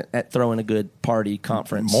decent at throwing a good party,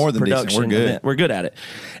 conference, more than decent. production We're good. event. We're good at it.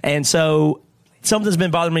 And so something's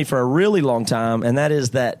been bothering me for a really long time, and that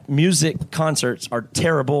is that music concerts are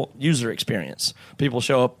terrible user experience. People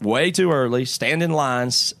show up way too early, stand in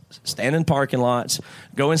lines, stand in parking lots,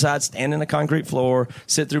 go inside, stand in a concrete floor,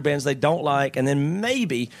 sit through bands they don't like, and then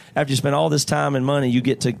maybe after you spend all this time and money, you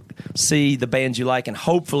get to see the bands you like, and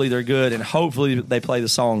hopefully they're good, and hopefully they play the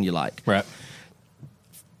song you like. Right.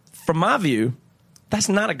 From my view, that's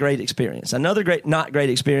not a great experience. Another not great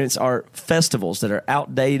experience are festivals that are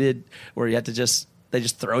outdated, where you have to they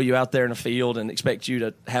just throw you out there in a field and expect you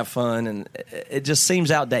to have fun, and it just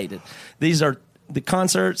seems outdated. The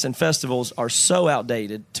concerts and festivals are so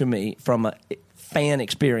outdated to me from a fan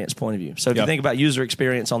experience point of view. So if you think about user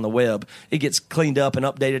experience on the web, it gets cleaned up and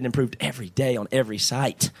updated and improved every day on every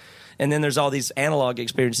site. And then there's all these analog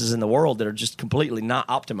experiences in the world that are just completely not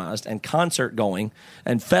optimized, and concert going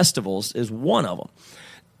and festivals is one of them.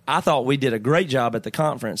 I thought we did a great job at the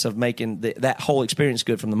conference of making that whole experience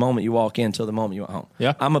good from the moment you walk in till the moment you went home.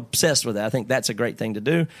 Yeah. I'm obsessed with that. I think that's a great thing to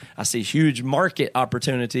do. I see huge market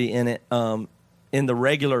opportunity in it in the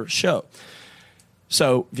regular show.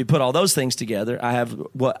 So if you put all those things together, I have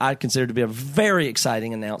what I consider to be a very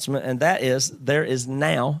exciting announcement, and that is there is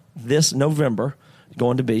now, this November,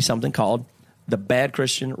 going to be something called the Bad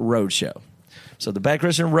Christian Roadshow. So the Bad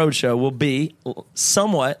Christian Roadshow will be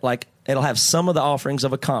somewhat like, it'll have some of the offerings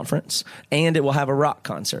of a conference, and it will have a rock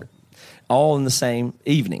concert, all in the same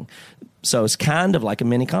evening. So it's kind of like a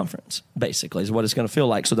mini conference, basically, is what it's going to feel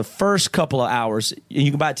like. So the first couple of hours,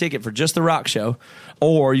 you can buy a ticket for just the rock show,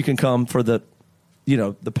 or you can come for the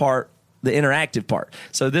interactive part.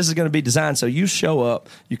 So this is going to be designed so you show up,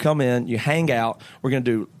 you come in, you hang out. We're going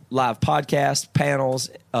to do live podcasts, panels,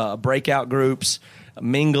 breakout groups,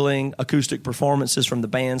 mingling, acoustic performances from the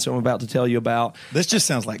bands I'm about to tell you about. This just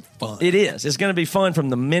sounds like fun. It is. It's going to be fun from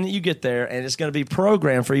the minute you get there, and it's going to be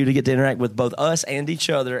programmed for you to get to interact with both us and each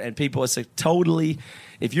other and people. It's a totally,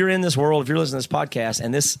 if you're in this world, if you're listening to this podcast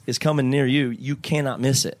and this is coming near you, you cannot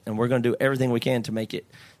miss it. And we're going to do everything we can to make it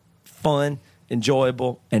fun,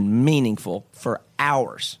 enjoyable, and meaningful for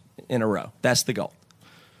hours in a row. That's the goal.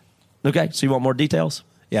 Okay, so you want more details?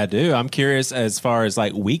 Yeah, I do. I'm curious as far as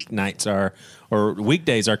like weeknights or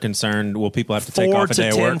weekdays are concerned. Will people have to take off a day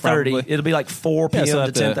of work? 10:30. It'll be like 4 p.m. so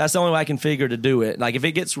to 10. That's the only way I can figure to do it. Like if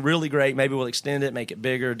it gets really great, maybe we'll extend it, make it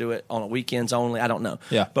bigger, do it on weekends only. I don't know.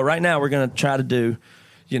 Yeah. But right now we're going to try to do,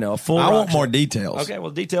 a full. I rock want more show. details. Okay.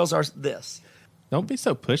 Well, details are this. Don't be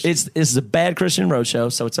so pushy. It's a Bad Christian Roadshow,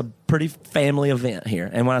 so it's a pretty family event here.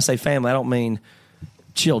 And when I say family, I don't mean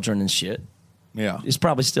children and shit. Yeah. It's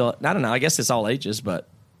probably still, I don't know. I guess it's all ages, but.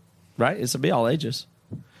 Right? It's to be all ages.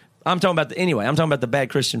 I'm talking about the Bad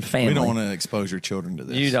Christian family. We don't want to expose your children to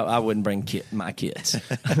this. I wouldn't bring my kids.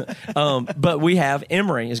 But we have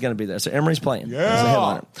Emory is going to be there. So Emory's playing. Yeah. As a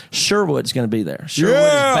headliner. Sherwood's going to be there. Sherwood is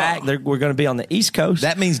back. We're going to be on the East Coast.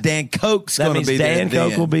 That means Dan Koch's going to be there. Dan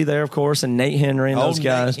Koch will be there, of course, and Nate Henry and those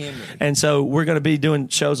guys. Nate Henry. And so we're going to be doing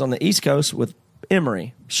shows on the East Coast with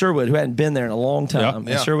Emory, Sherwood, who hadn't been there in a long time.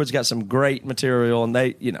 Yeah. And Sherwood's got some great material, and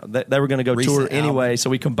they were going to go Recent tour anyway, album. so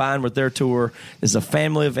we combined with their tour. It's a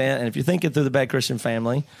family event, and if you're thinking through the Bad Christian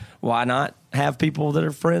family, why not have people that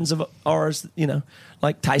are friends of ours,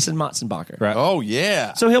 like Tyson Motzenbacher. Right. Oh,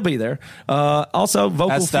 yeah. So he'll be there. Also,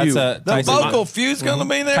 Vocal Few. The Tyson vocal few's going to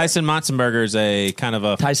be there? Tyson Motzenberger is a kind of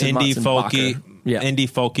a Tyson indie Motzenbacher. folky, Yeah.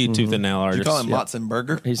 tooth and nail Did artist. you call him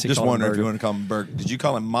Motzenberger? He's Just called him wondering if you Berger. want to call him Berger. Did you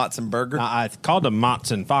call him Motzenberger? I called him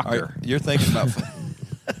Motzenbacher. You're thinking about...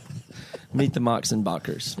 Meet the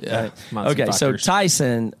Moxenbachers. Yeah, Right? Okay, so Moxenbachers.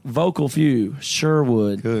 Tyson, Vocal Few,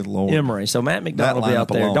 Sherwood, Good Lord. Emory. So Matt McDonald will be lineup out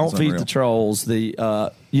there. alone Don't is feed unreal. the trolls. The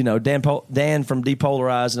Dan from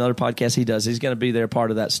Depolarized and other podcasts he does. He's going to be there,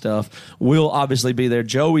 part of that stuff. We'll obviously be there.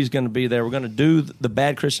 Joey's going to be there. We're going to do the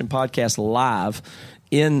Bad Christian Podcast live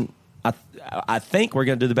in. I think we're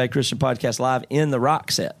going to do the Bad Christian Podcast live in the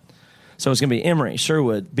rock set. So it's going to be Emory,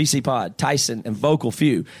 Sherwood, BC Pod, Tyson, and Vocal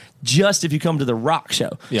Few, just if you come to the rock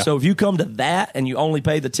show. Yeah. So if you come to that and you only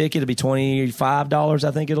pay the ticket, it'll be $25,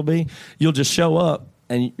 I think it'll be. You'll just show up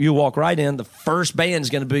and you walk right in. The first band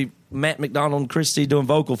is going to be Matt McDonald and Christy doing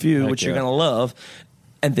Vocal Few, which you're going to love.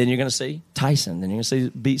 And then you're going to see Tyson. Then you're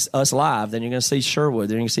going to see us live. Then you're going to see Sherwood.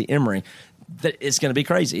 Then you're going to see Emory. It's going to be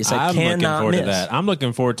crazy. It's I'm looking cannot forward miss. to that. I'm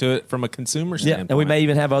looking forward to it from a consumer Yeah, standpoint. and we may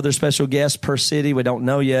even have other special guests per city. We don't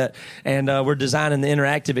know yet. And we're designing the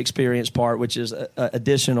interactive experience part, which is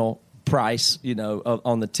additional price,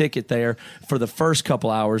 on the ticket there for the first couple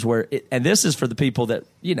hours and this is for the people that,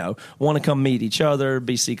 want to come meet each other,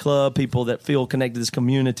 BC Club, people that feel connected to this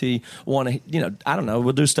community, want to, I don't know,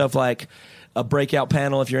 we'll do stuff like a breakout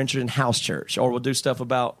panel if you're interested in house church, or we'll do stuff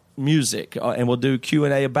about music, and we'll do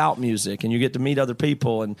Q&A about music, and you get to meet other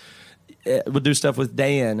people, and we'll do stuff with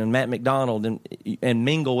Dan and Matt McDonald and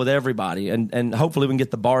mingle with everybody, and hopefully we can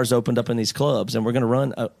get the bars opened up in these clubs, and we're going to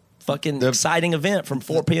run a fucking exciting event from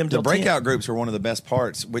 4 p.m. till The breakout 10. groups were one of the best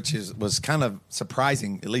parts, which was kind of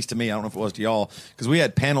surprising, at least to me. I don't know if it was to y'all, because we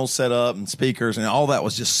had panels set up and speakers, and all that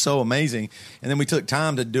was just so amazing. And then we took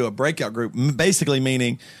time to do a breakout group, basically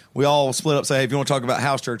meaning we all split up, say, hey, if you want to talk about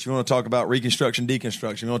house church, you want to talk about reconstruction,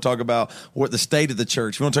 deconstruction, you want to talk about what the state of the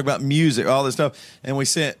church, you want to talk about music, all this stuff. And we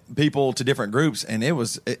sent people to different groups, and it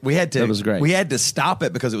was great. We had to stop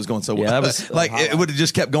it because it was going so well. Yeah, that was it would have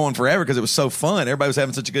just kept going forever because it was so fun. Everybody was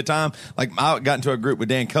having such a good time. Like, I got into a group with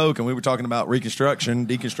Dan Koch, and we were talking about reconstruction,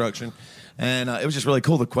 deconstruction. And it was just really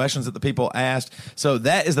cool, the questions that the people asked. So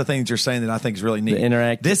that is the thing that you're saying that I think is really neat. The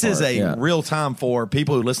interactive This is part, a real time for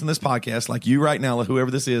people who listen to this podcast, like you right now, whoever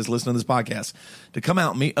this is listening to this podcast, to come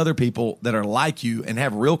out and meet other people that are like you and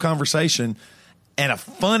have real conversation and a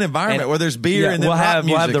fun environment where there's beer and then we'll have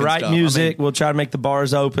the right stuff. music. We'll try to make the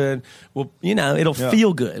bars open. It'll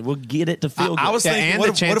feel good. We'll get it to feel good. I was thinking, and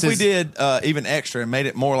what the if we did even extra and made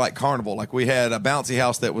it more like carnival? Like we had a bouncy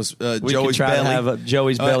house that was Joey's try belly. to have a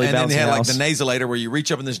Joey's belly and then they had bouncy house. like the nasolator where you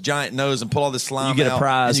reach up in this giant nose and pull all this slime out. You get a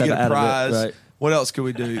prize and you get a out of it, prize. right. What else could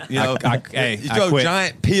we do? You I throw quit.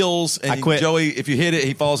 giant peels, and I quit. Joey, if you hit it,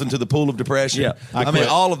 he falls into the pool of depression. Yeah. I mean, quit.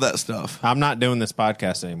 all of that stuff. I'm not doing this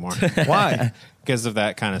podcast anymore. Why? Because of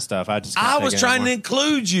that kind of stuff. I Was trying to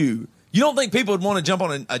include you. You don't think people would want to jump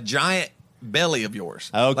on a giant belly of yours?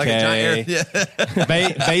 Okay. Like a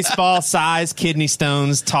giant, baseball size kidney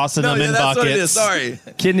stones, tossing them in that's buckets. what it is. Sorry.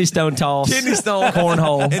 Kidney stone toss. Kidney stone.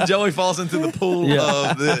 Cornhole. And Joey falls into the pool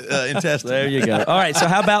of the intestine. There you go. All right, so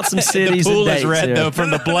how about some cities The pool and is dates red, here? though, from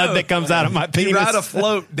the blood that comes out of my penis. You ride a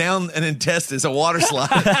float down an intestine. It's a water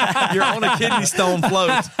slide. You're on a kidney stone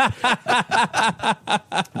float.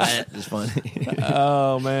 That is funny.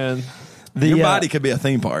 Oh, man. Your body could be a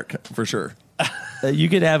theme park, for sure. You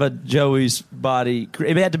could have a Joey's body.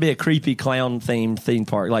 It had to be a creepy clown theme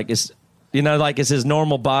park. Like it's his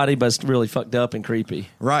normal body, but it's really fucked up and creepy.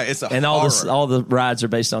 Right. It's a And horror. all the rides are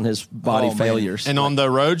based on his body Oh, man. failures. And on the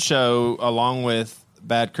road show, along with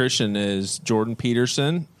Bad Christian, is Jordan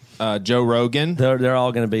Peterson, Joe Rogan. They're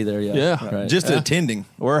all going to be there. Yeah. Right. Just attending.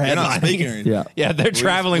 We're You're not headlining. speaking or anything. Yeah. Yeah, they're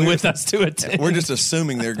traveling with us to attend. We're just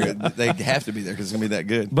assuming they're good. They have to be there because it's going to be that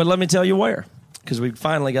good. But let me tell you where, because we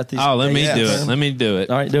finally got these. Oh, let me Yeah. do it. Let me do it.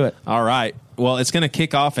 All right, do it. All right. Well, it's going to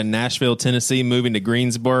kick off in Nashville, Tennessee, moving to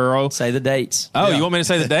Greensboro. Say the dates. Oh, Yeah. you want me to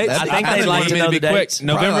say the dates? I think they'd like to know be the quick. dates.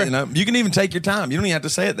 November. Probably, you can even take your time. You don't even have to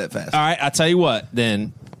say it that fast. All right, I'll tell you what.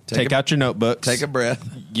 Then take out your notebooks. Take a breath.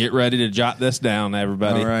 Get ready to jot this down,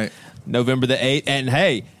 everybody. All right. November the 8th. And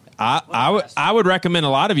hey, I would recommend a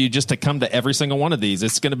lot of you just to come to every single one of these.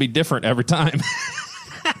 It's going to be different every time.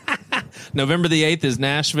 November the 8th is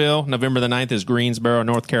Nashville. November the 9th is Greensboro,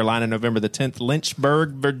 North Carolina. November the 10th,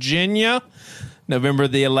 Lynchburg, Virginia. November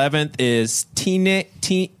the 11th is Teaneck,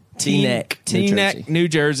 New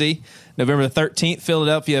Jersey. November the 13th,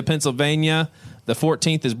 Philadelphia, Pennsylvania. The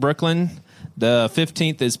 14th is Brooklyn. The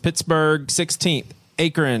 15th is Pittsburgh. 16th,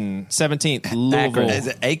 Akron. 17th, Louisville. Is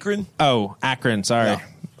it Akron? Oh, Akron. Sorry. Yeah.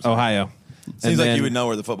 Ohio. Seems And like then- you would know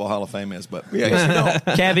where the Football Hall of Fame is, but yeah, I guess you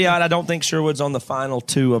don't. Caveat, I don't think Sherwood's on the final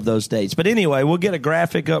two of those dates. But anyway, we'll get a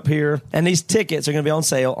graphic up here. And these tickets are going to be on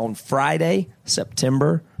sale on Friday,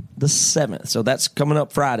 September the 7th. So that's coming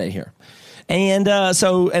up Friday here. And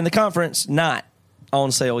and the conference, not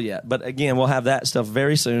on sale yet. But again, we'll have that stuff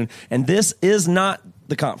very soon. And this is not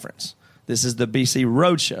the conference. This is the BC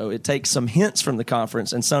Roadshow. It takes some hints from the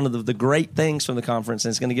conference and some of the great things from the conference, and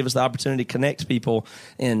it's going to give us the opportunity to connect people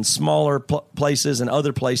in smaller places and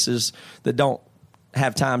other places that don't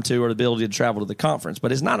have time to or the ability to travel to the conference.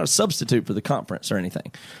 But it's not a substitute for the conference or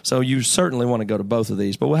anything. So you certainly want to go to both of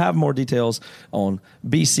these. But we'll have more details on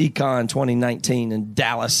BCCon 2019 in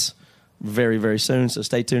Dallas very, very soon. So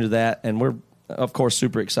stay tuned to that. And we're, of course,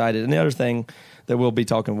 super excited. And the other thing that we'll be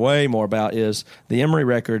talking way more about is the Emory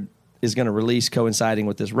record is going to release coinciding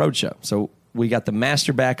with this roadshow. So we got the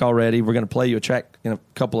master back already. We're going to play you a track in a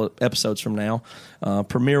couple of episodes from now,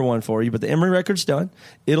 premiere one for you. But the Emory record's done.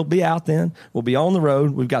 It'll be out then. We'll be on the road.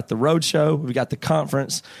 We've got the roadshow. We've got the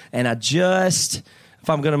conference. And if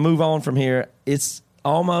I'm going to move on from here, it's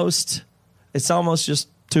almost just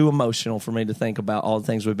too emotional for me to think about all the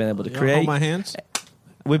things we've been able to create. Hold my hands.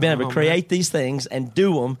 We've been able to create these things and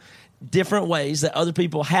do them different ways that other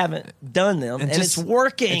people haven't done them, and it's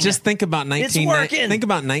working. And just think about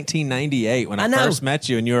 1998 when I first met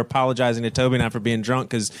you, and you were apologizing to Toby and I for being drunk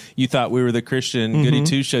because you thought we were the Christian Goody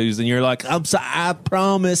Two Shoes, and you're like, "I'm sorry, I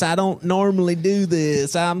promise, I don't normally do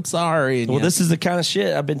this. I'm sorry." And this is the kind of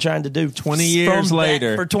shit I've been trying to do 20 years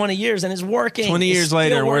later for 20 years, and it's working. 20 years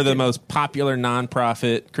later, we're the most popular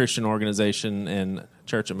nonprofit Christian organization in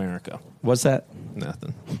Church America. What's that?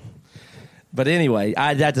 Nothing. But anyway,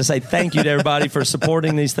 I'd have to say thank you to everybody for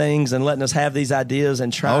supporting these things and letting us have these ideas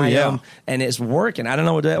and try them. And it's working. I don't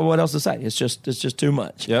know what else to say. It's just too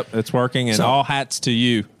much. Yep, it's working. And all hats to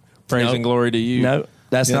you. Praise and glory to you. No,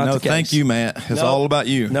 that's not the case. Thank you, Matt. It's all about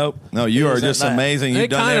you. Nope. No, you are just amazing. You've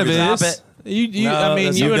done everything. You've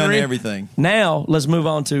done everything. Now let's move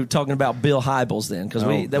on to talking about Bill Hybels then, because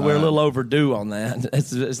we're a little overdue on that.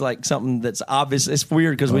 It's like something that's obvious. It's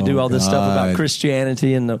weird because we do all this stuff about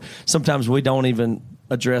Christianity, and sometimes we don't even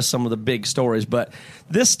address some of the big stories. But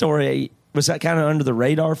this story was kind of under the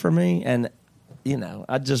radar for me, and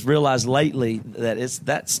I just realized lately that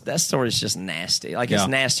that story is just nasty. Like it's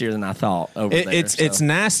nastier than I thought. It's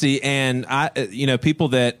nasty, and people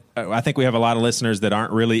that. I think we have a lot of listeners that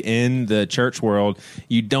aren't really in the church world.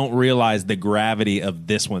 You don't realize the gravity of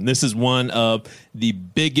this one. This is one of the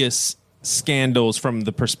biggest scandals from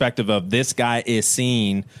the perspective of this guy is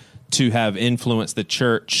seen to have influenced the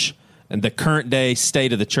church and the current day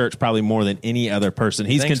state of the church probably more than any other person.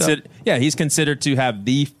 He's considered, he's considered to have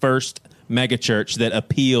the first megachurch that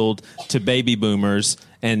appealed to baby boomers.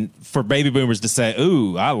 And for baby boomers to say,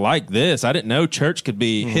 "Ooh, I like this. I didn't know church could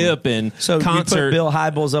be hip and so concert." You put Bill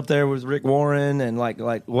Hybels up there with Rick Warren, and like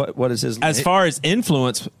what is his? As far as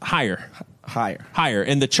influence, higher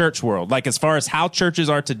in the church world. Like as far as how churches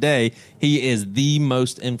are today, he is the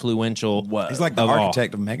most influential. He's like the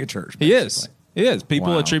architect of megachurch. He is.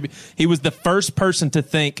 People attribute. He was the first person to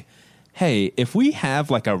think, hey, if we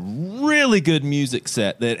have like a really good music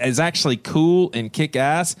set that is actually cool and kick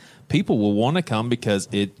ass, people will want to come because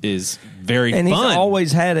it is very fun. And he's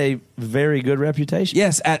always had a very good reputation.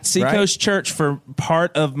 Yes, at Seacoast Church, for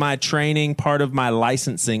part of my training, part of my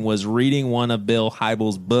licensing was reading one of Bill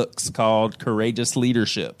Hybels' books called Courageous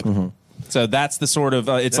Leadership. Mm-hmm. So that's the sort of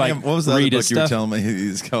what was the other book you were telling me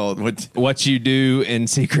he's called? What You Do in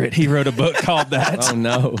Secret. He wrote a book called that. Oh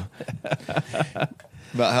no.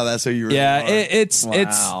 About how that's who you really are. It's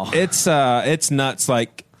nuts.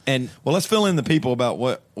 Like, and well, let's fill in the people about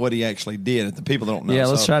what he actually did. If the people don't know,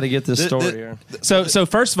 let's try to get this story here. So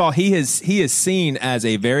first of all, he has been seen as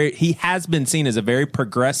a very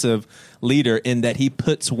progressive leader in that he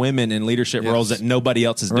puts women in leadership roles that nobody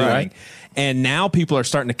else is doing. Right. And now people are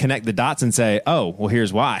starting to connect the dots and say, "Oh, well,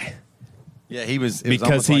 here's why." Yeah, it was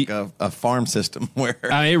almost like a farm system where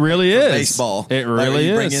it really is baseball. It really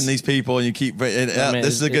you is. Bring in these people and you keep.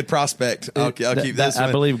 This is a good prospect. I'll keep this. I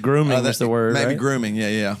believe grooming is the word. Maybe right? grooming.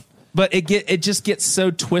 Yeah. But it just gets so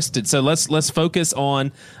twisted. So let's focus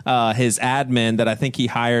on his admin that I think he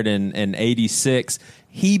hired in '86.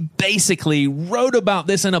 He basically wrote about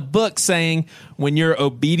this in a book, saying when you're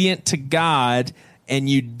obedient to God and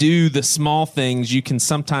you do the small things, you can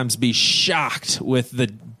sometimes be shocked with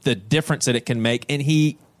the difference that it can make. And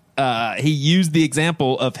he used the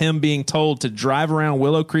example of him being told to drive around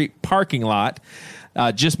Willow Creek parking lot,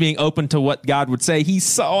 just being open to what God would say. He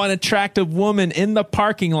saw an attractive woman in the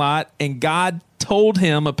parking lot, and God told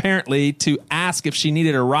him apparently to ask if she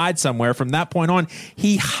needed a ride somewhere. From that point on,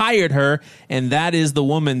 he hired her, and that is the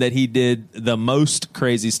woman that he did the most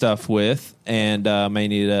crazy stuff with, and may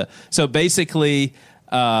need a. So basically,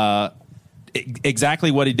 exactly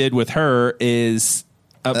what he did with her is.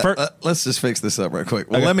 Let's just fix this up real quick.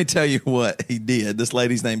 Well, let me tell you what he did. This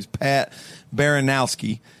lady's name's Pat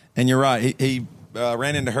Baranowski, and you're right. He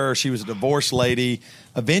ran into her. She was a divorced lady.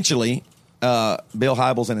 Eventually, Bill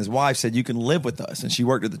Hybels and his wife said, "You can live with us." And she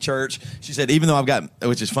worked at the church. She said, even though I've got,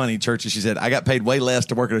 which is funny, churches, she said, I got paid way less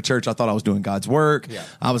to work at a church. I thought I was doing God's work. Yeah.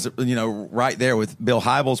 I was, right there with Bill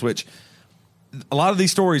Hybels, which a lot of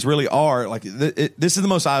these stories really are like, this is the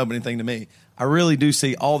most eye-opening thing to me. I really do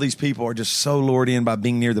see all these people are just so lured in by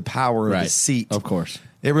being near the power of the seat. Of course.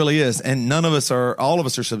 It really is. And all of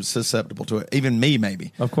us are susceptible to it. Even me,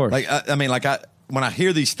 maybe. Of course. Like, when I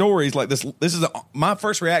hear these stories like this is my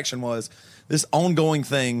first reaction was this ongoing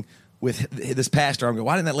thing with this pastor. I'm going,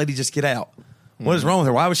 why didn't that lady just get out? What is wrong with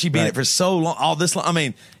her? Why was she being it for so long? All this long? I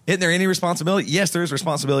mean, isn't there any responsibility? Yes, there is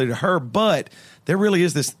responsibility to her, but there really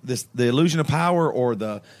is the illusion of power or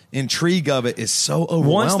the intrigue of it is so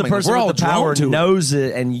overwhelming. Once the person with the power knows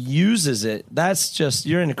it and uses it, that's just,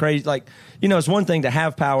 you're in a crazy, like, it's one thing to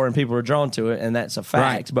have power and people are drawn to it, and that's a fact.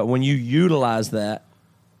 Right. But when you utilize that,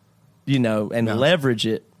 and leverage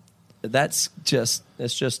it, that's just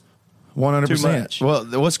 100%. too much. Well,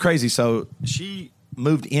 what's crazy? So she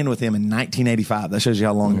moved in with him in 1985. That shows you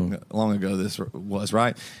how long ago this was,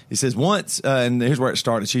 right? He says once, and here's where it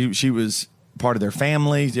started. She was part of their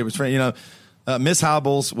family. It was, Miss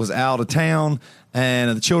Hybels was out of town,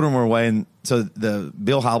 and the children were away, and so the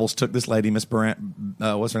Bill Hybels took this lady, Miss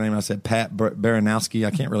what's her name? I said Pat Baranowski.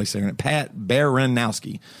 I can't really say her name. Pat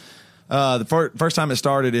Baranowski. The first time it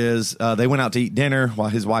started is they went out to eat dinner while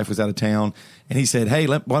his wife was out of town, and he said, "Hey,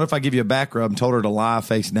 what if I give you a back rub?" and told her to lie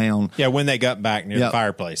face down. Yeah, when they got back near the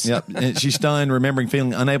fireplace. Yep. And she's stunned, remembering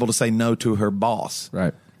feeling unable to say no to her boss.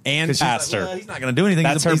 Right. And pastor. Like, well, he's not going to do anything.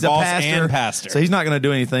 That's he's her boss a pastor, and pastor. So he's not going to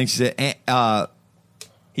do anything. She said,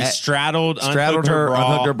 he straddled unhooked her bra.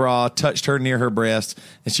 unhooked her bra, touched her near her breast,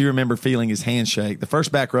 and she remembered feeling his handshake. The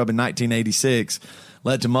first back rub in 1986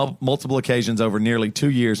 led to multiple occasions over nearly 2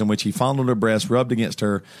 years in which he fondled her breast, rubbed against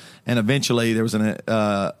her, and eventually there was an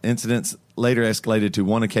incident later escalated to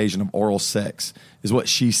one occasion of oral sex, is what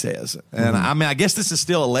she says. And I mean, I guess this is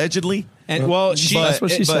still allegedly. And that's what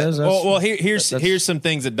she says. Here's some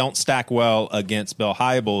things that don't stack well against Bill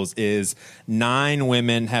Hybels. Is 9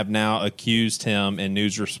 women have now accused him in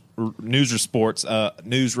news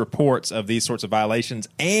reports of these sorts of violations,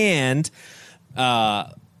 and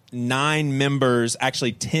 9 members,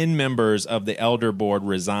 actually 10 members of the elder board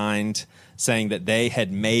resigned, saying that they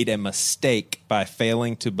had made a mistake by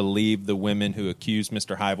failing to believe the women who accused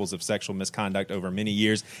Mr. Hybels of sexual misconduct over many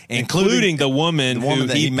years, including the woman who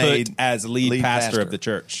he made put as lead pastor of the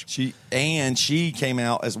church. She came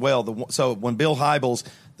out as well. So when Bill Hybels,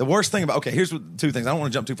 the worst thing about, here's 2 things. I don't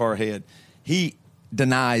want to jump too far ahead. He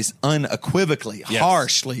denies unequivocally,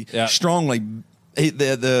 harshly, strongly.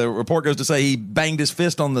 The report goes to say he banged his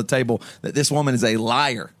fist on the table that this woman is a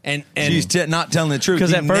liar, and she's not telling the truth.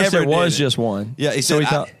 Because at first it was just one. Yeah, he said.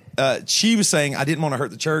 She was saying, "I didn't want to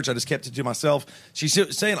hurt the church. I just kept it to myself." She's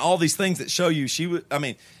saying all these things that show you she would. I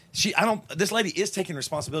mean, this lady is taking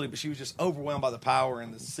responsibility, but she was just overwhelmed by the power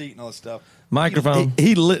and the seat and all this stuff. Microphone.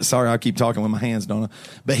 Sorry, I keep talking with my hands, don't I?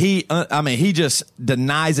 But he just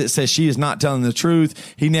denies it. Says she is not telling the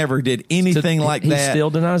truth. He never did anything like that. He still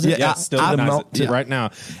denies it. Yeah, still denies it right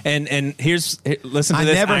now. And listen to this. I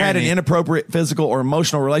never irony. had an inappropriate physical or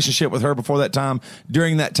emotional relationship with her before that time,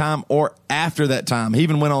 during that time, or after that time. He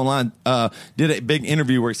even went online, did a big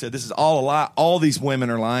interview where he said, "This is all a lie. All these women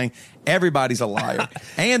are lying. Everybody's a liar."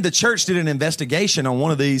 And the church did an investigation on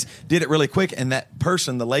one of these, did it really quick, and that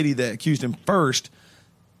person, the lady that accused him first,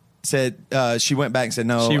 said she went back and said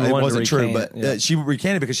no, it wasn't true, but she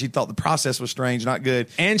recanted because she thought the process was strange, not good,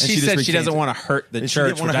 and she said she doesn't want to hurt the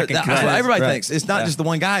church. That's what everybody thinks. It's not just the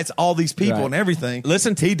one guy; it's all these people and everything.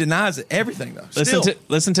 He denies everything though.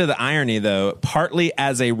 Listen to the irony though. Partly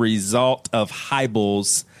as a result of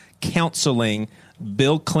Hybels counseling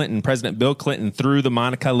President Bill Clinton through the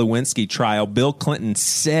Monica Lewinsky trial, Bill Clinton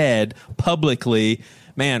said publicly,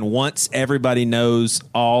 "Man, once everybody knows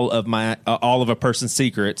all of a person's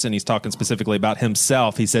secrets," and he's talking specifically about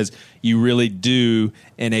himself, he says, "You really do,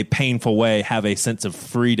 in a painful way, have a sense of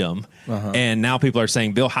freedom." And now people are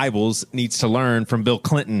saying Bill Hybels needs to learn from Bill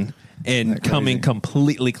Clinton and coming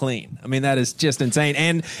completely clean. I mean, that is just insane.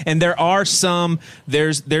 And there are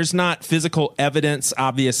there's not physical evidence,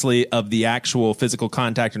 obviously, of the actual physical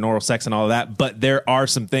contact and oral sex and all of that, but there are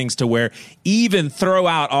some things to where even throw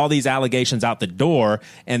out all these allegations out the door,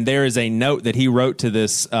 and there is a note that he wrote to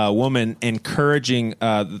this woman encouraging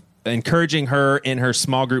her in her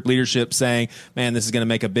small group leadership, saying, "Man, this is going to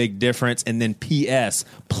make a big difference." And then P.S.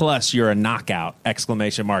 plus you're a knockout! !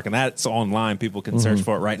 And that's online. People can search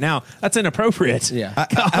for it right now. That's inappropriate. Yeah.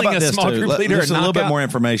 Calling a small group leader There's a little bit knockout? more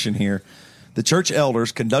information here. The church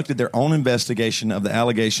elders conducted their own investigation of the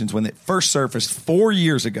allegations when it first surfaced 4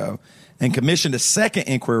 years ago, and commissioned a second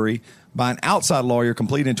inquiry by an outside lawyer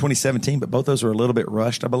completed in 2017. But both those were a little bit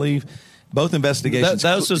rushed, I believe. Both investigations.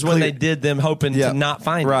 Those was when they did them, hoping to not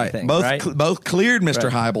find anything. Both cleared Mr.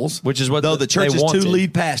 Hybels, which is what the church's 2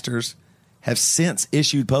 lead pastors have since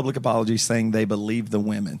issued public apologies saying they believe the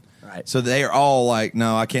women. Right. So they are all like,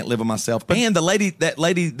 "No, I can't live with myself." And the lady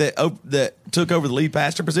that took over the lead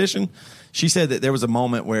pastor position, she said that there was a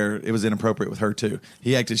moment where it was inappropriate with her too.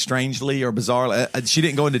 He acted strangely or bizarrely. She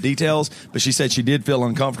didn't go into details, but she said she did feel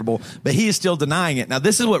uncomfortable. But he is still denying it. Now,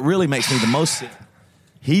 this is what really makes me the most sick.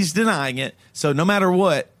 He's denying it. So no matter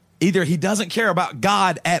what, either he doesn't care about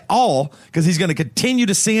God at all because he's going to continue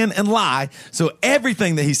to sin and lie. So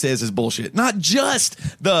everything that he says is bullshit. Not just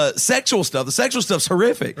the sexual stuff. The sexual stuff's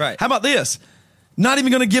horrific. Right. How about this? Not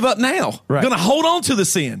even going to give up now. Right. Going to hold on to the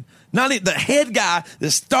sin. The head guy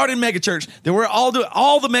that started megachurch, that we're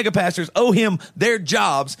all the mega pastors owe him their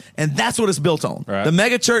jobs, and that's what it's built on. Right. The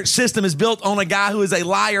megachurch system is built on a guy who is a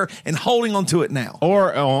liar and holding on to it now.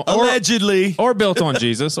 Or allegedly. Or built on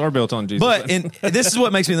Jesus. But this is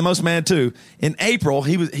what makes me the most mad too. In April,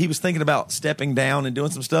 he was thinking about stepping down and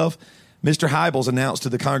doing some stuff. Mr. Hybels announced to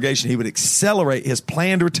the congregation he would accelerate his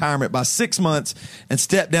planned retirement by 6 months and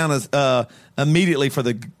step down as immediately for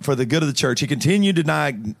the good of the church. He continued to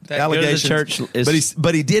deny allegations,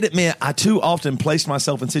 but he did admit, I too often placed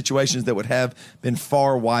myself in situations that would have been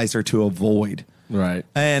far wiser to avoid. Right.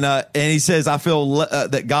 And he says, I feel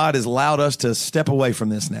that God has allowed us to step away from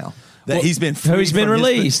this now. That he's been released,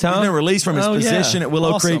 He's been released from his position at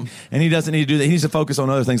Willow Creek, and he doesn't need to do that. He needs to focus on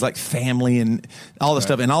other things like family and all the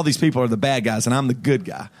stuff. And all these people are the bad guys, and I'm the good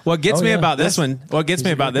guy. What gets me about this one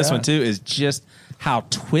too is just how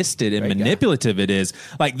twisted and manipulative it is.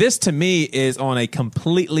 Like, this to me is on a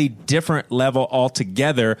completely different level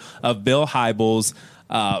altogether of Bill Hybels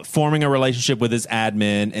forming a relationship with his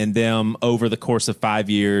admin and them over the course of 5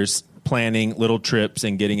 years planning little trips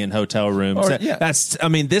and getting in hotel rooms.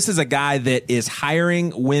 This is a guy that is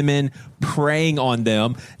hiring women, preying on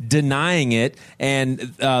them, denying it. And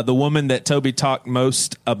the woman that Toby talked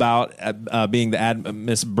most about being the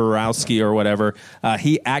Miss Borowski or whatever,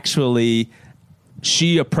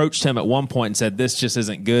 she approached him at one point and said, this just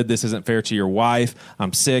isn't good. This isn't fair to your wife.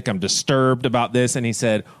 I'm sick. I'm disturbed about this. And he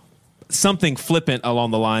said something flippant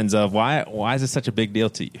along the lines of, why is this such a big deal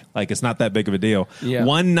to you? Like, it's not that big of a deal. Yeah.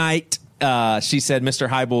 One night, she said Mr.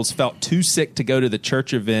 Hybels felt too sick to go to the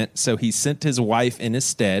church event, so he sent his wife in his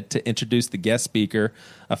stead to introduce the guest speaker,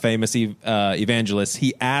 a famous evangelist.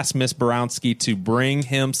 He asked Miss Borowski to bring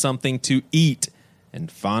him something to eat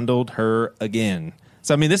and fondled her again.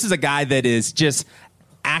 So, this is a guy that is just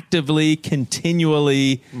actively,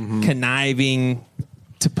 continually conniving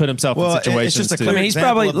to put himself in situations. It's just he's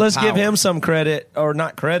probably, let's give him some credit, or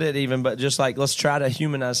not credit even, but just like, let's try to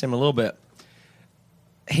humanize him a little bit.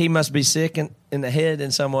 He must be sick in the head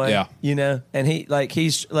in some way, and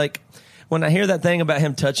he's like, when I hear that thing about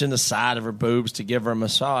him touching the side of her boobs to give her a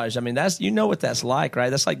massage, that's, what that's like, right?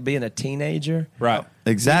 That's like being a teenager. Right.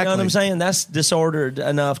 Exactly. You know what I'm saying? That's disordered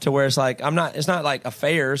enough to where it's like, it's not like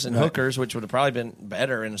affairs and hookers, which would have probably been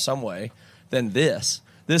better in some way than this.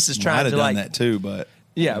 This is trying to done that too, but.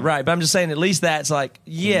 Yeah, right. But I'm just saying, at least that's like,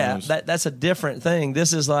 that's a different thing.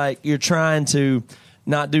 This is like, you're trying to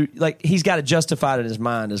not do, like, he's got to justify it in his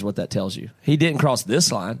mind is what that tells you. He didn't cross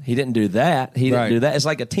this line. He didn't do that. He didn't do that. It's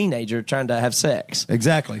like a teenager trying to have sex.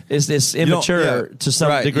 Exactly. It's immature to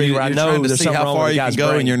some degree where I know there's something wrong with the guy's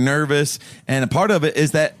brain. And you're nervous. And a part of it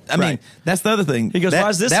is that, that's the other thing. He goes, why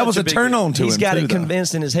is this that was a turn on to him. He's got it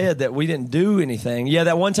convinced in his head that we didn't do anything. Yeah,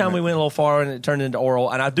 that one time we went a little far and it turned into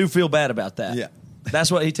oral, and I do feel bad about that. Yeah.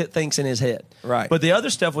 That's what he thinks in his head. Right. But the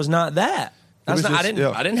other stuff was not that. I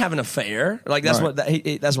didn't have an affair. Like, that's what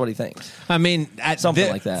that's what he thinks. Something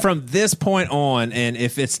like that. From this point on, and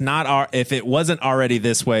if it wasn't already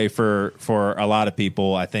this way for a lot of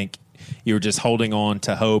people, I think you were just holding on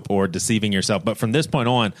to hope or deceiving yourself. But from this point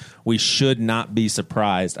on, we should not be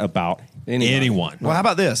surprised about anyone. Well, how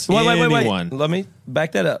about this? Wait. Let me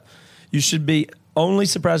back that up. You should be only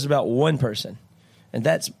surprised about one person, and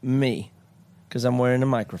that's me, because I'm wearing a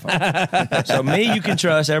microphone. So me, you can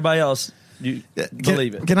trust. Everybody else, you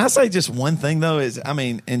believe it. Can I say just one thing, though?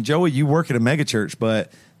 And Joey, you work at a megachurch,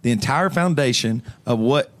 but the entire foundation of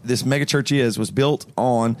what this megachurch was built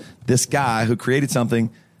on this guy who created something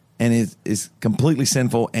and is completely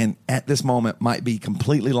sinful, and at this moment might be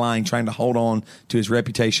completely lying, trying to hold on to his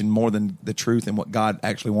reputation more than the truth and what God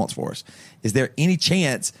actually wants for us. Is there any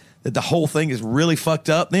chance that the whole thing is really fucked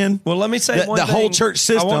up then? Well, let me say one thing. The whole church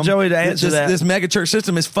system. I want Joey to answer that. This mega church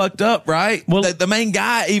system is fucked up, right? Well, the main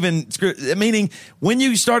guy meaning when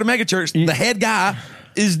you start a mega church, the head guy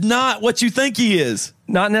is not what you think he is.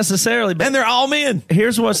 Not necessarily. But and they're all men.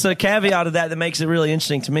 Here's what's the caveat of that makes it really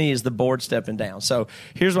interesting to me is the board stepping down. So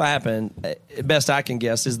here's what happened, best I can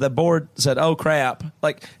guess, is the board said, oh, crap.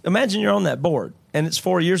 Like, imagine you're on that board. And it's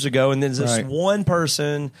 4 years ago, and then there's this one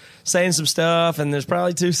person saying some stuff, and there's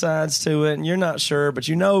probably two sides to it, and you're not sure, but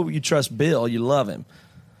you trust Bill, you love him.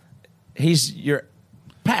 He's your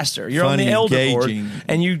pastor. You're on the elder board,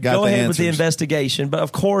 and you go ahead with the investigation, but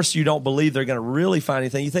of course you don't believe they're going to really find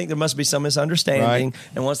anything. You think there must be some misunderstanding,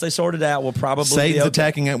 and once they sort it out, we'll probably Satan's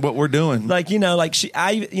attacking at what we're doing. That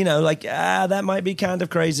might be kind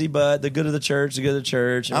of crazy, but the good of the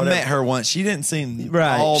church. I met her once. She didn't seem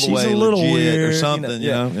all the She's way a little legit weird or something.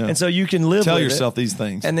 And so you can live. Tell with yourself these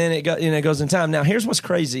things, and then it goes in time. Now, here's what's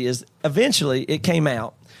crazy: is eventually it came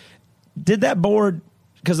out. Did that board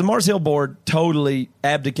because the Mars Hill board totally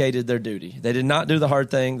abdicated their duty. They did not do the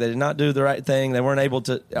hard thing. They did not do the right thing. They weren't able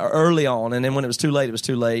to early on. And then when it was too late, it was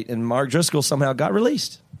too late. And Mark Driscoll somehow got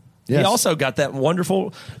released. Yes. He also got that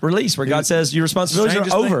wonderful release where God says your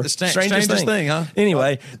responsibilities are over. Strangest thing, huh?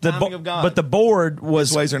 Anyway, but the board was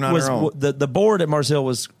His ways are not our own. The board at Mars Hill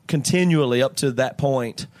was continually up to that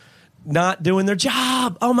point not doing their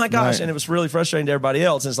job. Oh my gosh. Right. And it was really frustrating to everybody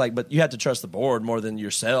else. And it's like, but you have to trust the board more than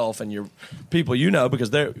yourself and your people, because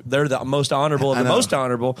they're the most honorable of the most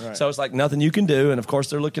honorable. Right. So it's like nothing you can do. And of course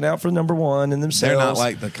they're looking out for number one and themselves. They're not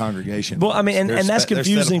like the congregation. Well, I mean, and that's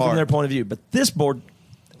confusing from their point of view. But this board,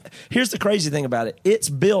 here's the crazy thing about it. It's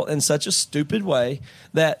built in such a stupid way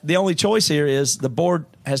that the only choice here is the board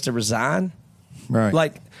has to resign.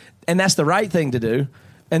 Right. And that's the right thing to do.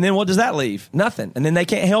 And then what does that leave? Nothing. And then they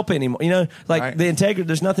can't help anymore. The integrity,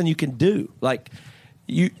 there's nothing you can do.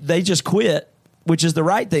 They just quit, which is the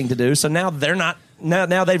right thing to do. So now they're not,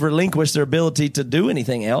 now they've relinquished their ability to do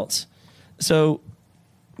anything else. So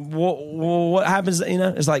what happens,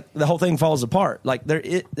 it's like the whole thing falls apart. There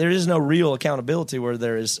is no real accountability where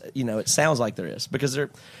there is, it sounds like there is, because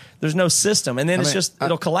there's no system. And then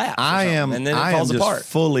it'll collapse. And then it falls apart.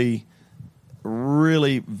 Fully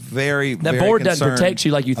really very, that very board doesn't protect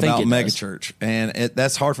you like you think about it does. megachurch, and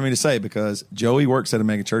that's hard for me to say because Joey works at a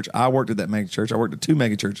megachurch. I worked at that megachurch. I worked at two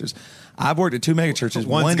megachurches. I've worked at two megachurches.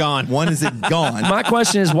 One's gone. One is gone. My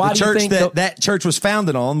question is, why the do you church think that church was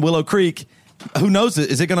founded on, Willow Creek? Who knows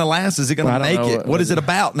it? Is it going to last? Is it going to make it? What is it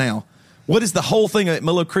about now? What is the whole thing at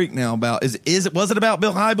Willow Creek now about? Was it about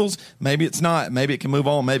Bill Hybels? Maybe it's not. Maybe it can move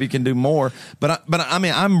on. Maybe it can do more. But I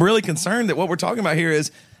mean, I'm really concerned that what we're talking about here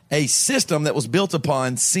is a system that was built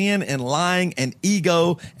upon sin and lying and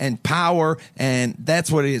ego and power, and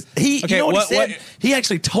that's what it is. He said? He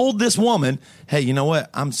actually told this woman, hey, you know what?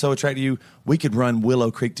 I'm so attracted to you. We could run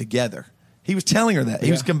Willow Creek together. He was telling her that.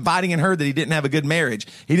 He was confiding in her that he didn't have a good marriage.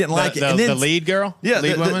 He didn't like it. And then, the lead girl? Yeah,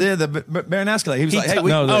 lead woman? the Baronowski. He was like, hey,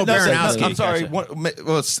 Baronowski. I'm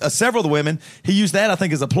sorry. Several of the women, he used that, I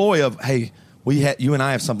think, as a ploy of, hey, you and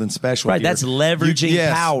I have something special. Right, here. that's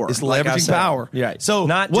leveraging power. It's leveraging power. Right. So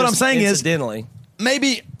not what I'm saying is,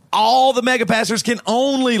 maybe all the mega pastors can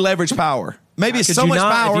only leverage power. Maybe it's so much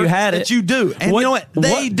power if you had that you do. And you know what?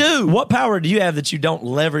 They do. What power do you have that you don't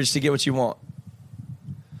leverage to get what you want?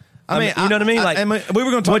 I mean, you know what I mean? We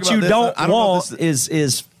were going to talk what about you this. don't want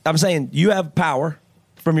is I'm saying you have power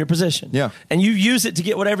from your position. Yeah. And you use it to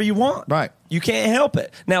get whatever you want. Right. You can't help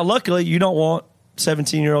it. Now, luckily, you don't want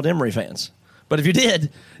 17-year-old Emory fans. But if you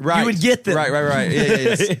did, you would get them. Right.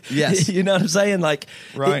 Yes. You know what I'm saying?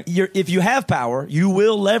 If you have power, you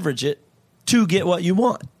will leverage it to get what you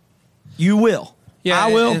want. You will. Yeah,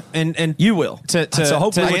 I will. And you will. So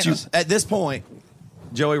hopefully, at this point,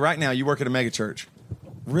 Joey, right now, you work at a mega church.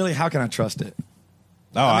 Really, how can I trust it?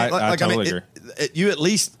 Oh, I totally agree. You at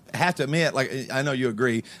least have to admit, I know you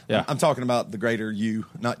agree. Yeah. I'm talking about the greater you,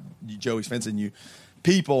 not Joey's fencing you.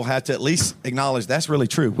 People have to at least acknowledge that's really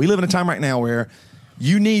true. We live in a time right now where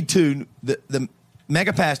you need to, the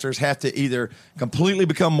mega pastors have to either completely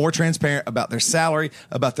become more transparent about their salary,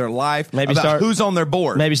 about their life, who's on their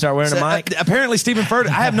board. Maybe start wearing a mic. Apparently, Stephen Furtick,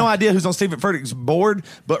 I have no idea who's on Stephen Furtick's board,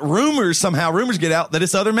 but rumors get out that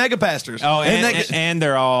it's other mega pastors. Oh, and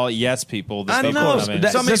they're all yes people. I know.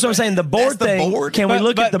 That's what I'm saying. The board thing. Can we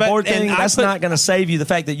look at the board thing? That's not going to save you. The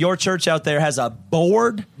fact that your church out there has a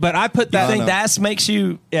board. But I put that. You think that makes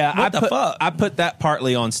you? Yeah. What the fuck? I put that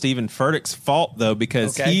partly on Stephen Furtick's fault though,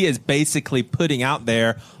 because he is basically putting out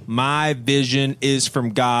there, my vision is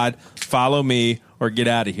from God, follow me or get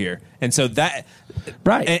out of here. And so that,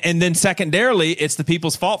 right. And then secondarily, it's the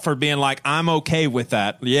people's fault for being like, I'm okay with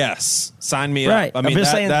that. Yes, sign me up. I mean, I'm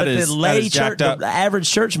just saying that the lay church, the average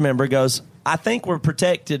church member goes, I think we're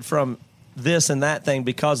protected from this and that thing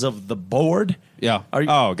because of the board. Yeah.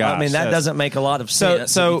 Oh, gosh. I mean, that doesn't make a lot of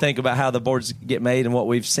sense if you think about how the boards get made and what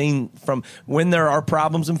we've seen from when there are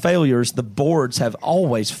problems and failures, the boards have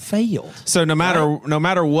always failed. So no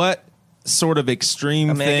matter what sort of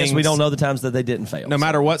extreme things, I guess we don't know the times that they didn't fail. No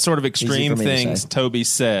matter what sort of extreme things Toby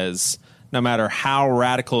says, no matter how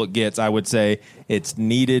radical it gets, I would say it's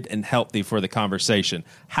needed and healthy for the conversation.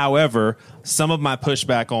 However, some of my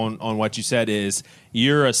pushback on what you said is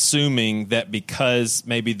you're assuming that because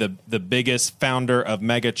maybe the biggest founder of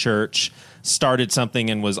mega church started something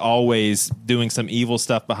and was always doing some evil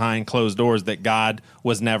stuff behind closed doors, that God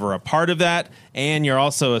was never a part of that. And you're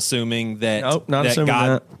also assuming that, not assuming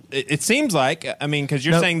God, that. It seems like, I mean, because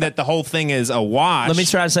you're saying that the whole thing is a wash. Let me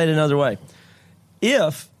try to say it another way.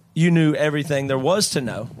 If you knew everything there was to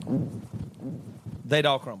know, they'd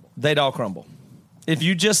all crumble. If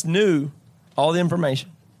you just knew all the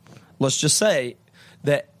information, let's just say,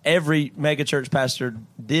 that every megachurch pastor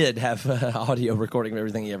did have audio recording of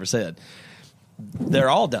everything he ever said. They're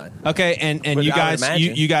all done. Okay, and you guys,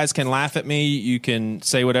 you guys can laugh at me. You can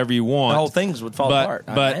say whatever you want. The whole things would fall apart.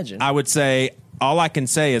 I imagine. I would say all I can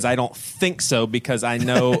say is I don't think so because I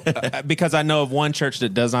know because I know of one church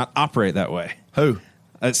that does not operate that way. Who?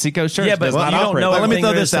 Seacoast Church does not you don't operate. know. Let me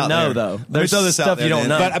throw this out there. Though Let me throw this out there, you don't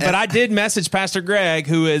know. But I did message Pastor Greg,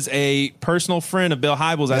 who is a personal friend of Bill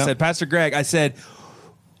Hybels. I said, Pastor Greg, I said,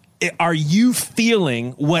 are you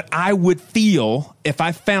feeling what I would feel if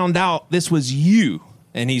I found out this was you?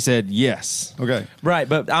 And he said, yes. Okay. Right,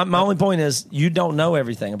 but my only point is you don't know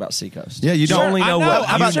everything about Seacoast. Yeah, you don't. only know what.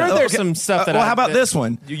 I'm sure there's some stuff that. Well, how about this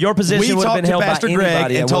one? Your position would have been held Pastor by Greg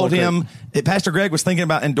anybody and at told Willow him that Pastor Greg was thinking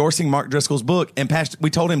about endorsing Mark Driscoll's book, and we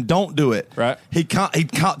told him don't do it. Right. He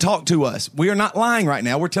talked to us. We are not lying right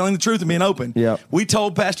now. We're telling the truth and being open. Yep. We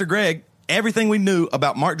told Pastor Greg everything we knew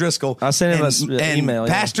about Mark Driscoll. I sent him an email.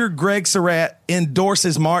 Pastor Greg Surratt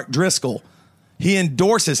endorses Mark Driscoll. He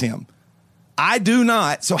endorses him. I do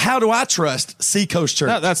not. So how do I trust Seacoast Church?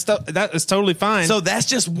 No, that is totally fine. So that's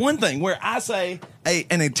just one thing where I say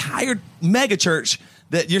an entire mega church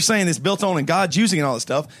that you're saying is built on and God's using and all this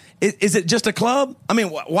stuff. Is it just a club? I mean,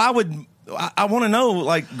 why would I want to know?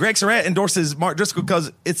 Like Greg Surratt endorses Mark Driscoll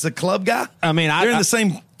because it's a club guy. I mean, they're in the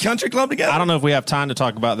same country club together. I don't know if we have time to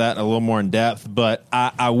talk about that a little more in depth, but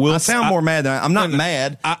I will. I sound more mad than I'm not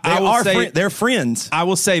mad. They're friends. I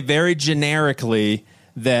will say very generically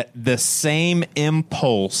that the same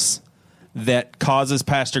impulse that causes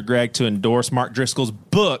Pastor Greg to endorse Mark Driscoll's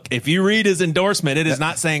book, if you read his endorsement, it is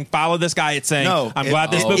not saying follow this guy. It's saying, I'm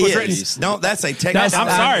glad this book was written. No, that's a technical. I'm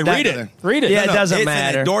sorry. Read it. Read it. Yeah, it doesn't matter.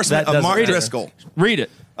 It's an endorsement of Mark Driscoll. Read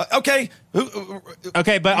it. Okay.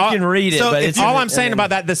 Okay, but you can read it. So but all I'm saying about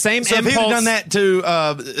that, the same so impulse. if he'd done that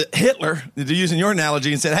to Hitler, using your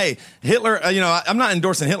analogy, and said, "Hey, Hitler, I'm not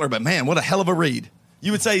endorsing Hitler, but man, what a hell of a read."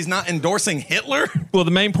 You would say he's not endorsing Hitler? Well, the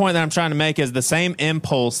main point that I'm trying to make is the same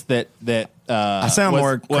impulse that I sound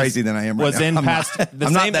more crazy than I am right now. I'm not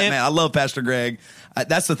that mad. I love Pastor Greg.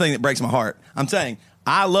 That's the thing that breaks my heart. I'm saying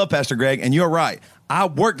I love Pastor Greg, and you're right. I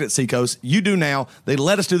worked at Seacoast. You do now. They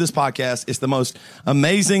let us do this podcast. It's the most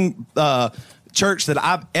amazing church that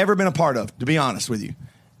I've ever been a part of, to be honest with you.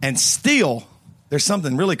 And still, there's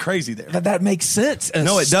something really crazy there. That makes sense.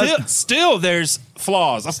 No, it doesn't. Still, there's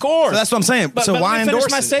flaws, of course. So that's what I'm saying. But why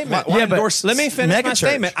endorse my statement? Why endorse let me finish my megachurch?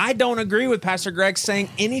 statement. I don't agree with Pastor Greg saying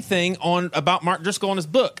anything about Mark Driscoll in his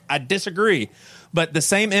book. I disagree. But the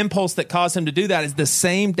same impulse that caused him to do that is the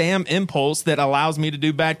same damn impulse that allows me to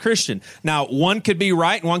do Bad Christian. Now, one could be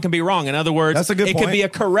right and one can be wrong. In other words, that's a good it point. could be a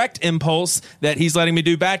correct impulse that he's letting me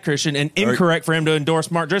do Bad Christian and incorrect for him to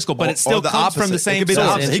endorse Mark Driscoll. But it still comes from the same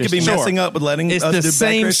source. He could be messing up with letting it's us the do Bad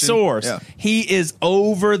same Christian. source. Yeah. He is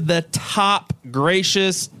over the top,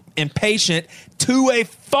 gracious, and patient to a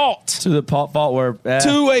fault. To the fault where...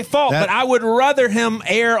 to a fault. But I would rather him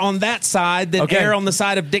err on that side than err on the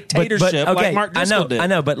side of dictatorship like Mark Driscoll did. I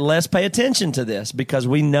know, but let's pay attention to this because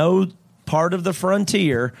we know part of the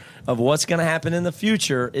frontier of what's going to happen in the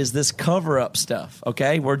future is this cover-up stuff,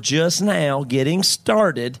 okay? We're just now getting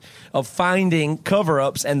started of finding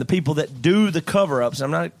cover-ups and the people that do the cover-ups.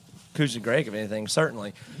 I'm not accusing Greg of anything,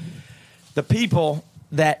 certainly. The people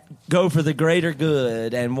that go for the greater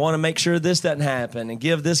good and want to make sure this doesn't happen and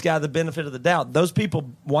give this guy the benefit of the doubt, those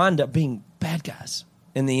people wind up being bad guys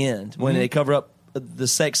in the end when they cover up the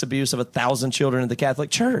sex abuse of 1,000 children in the Catholic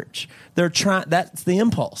Church. They're trying. That's the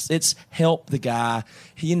impulse. It's help the guy.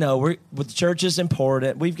 With the church is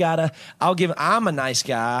important. We've got to. I'm a nice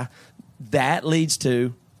guy. That leads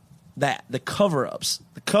to that the cover-ups.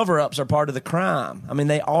 The cover-ups are part of the crime. I mean,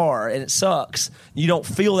 they are, and it sucks. You don't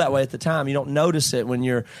feel that way at the time. You don't notice it when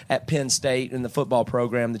you're at Penn State in the football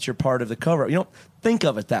program that you're part of the cover-up. You don't think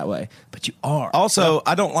of it that way, but you are. Also,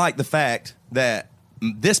 I don't like the fact that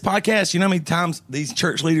this podcast, you know how many times these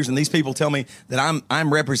church leaders and these people tell me that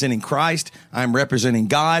I'm representing Christ, I'm representing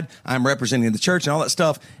God, I'm representing the church and all that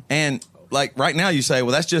stuff. And like right now you say,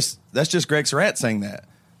 well, that's just Greg Surratt saying that.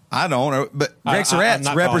 I don't, but Greg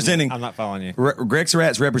Surratt's representing. I'm not following you. Greg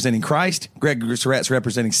Surratt's representing Christ. Greg Surratt's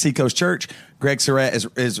representing Seacoast Church. Greg Surratt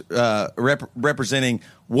is representing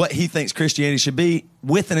what he thinks Christianity should be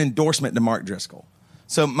with an endorsement to Mark Driscoll.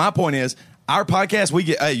 So my point is, our podcast, we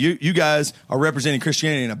get you guys are representing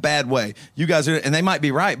Christianity in a bad way. You guys are, and they might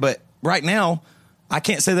be right, but right now, I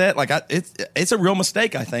can't say that. It's a real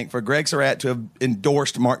mistake, I think, for Greg Surratt to have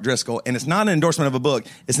endorsed Mark Driscoll. And it's not an endorsement of a book.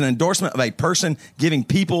 It's an endorsement of a person giving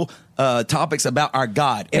people topics about our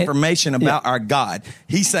God, information about our God.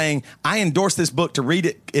 He's saying, I endorse this book to read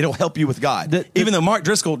it. It'll help you with God. Even though Mark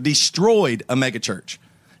Driscoll destroyed a megachurch.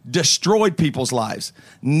 destroyed people's lives,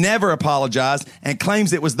 never apologized, and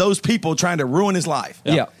claims it was those people trying to ruin his life.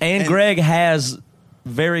 Yeah. And Greg has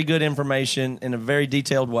very good information in a very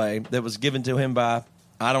detailed way that was given to him by,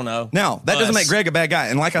 I don't know. Now, that doesn't make Greg a bad guy.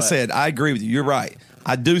 And like I said, I agree with you. You're right.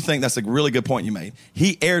 I do think that's a really good point you made.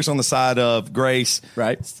 He errs on the side of grace.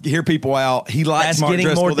 Right. Hear people out. He likes That's Mark getting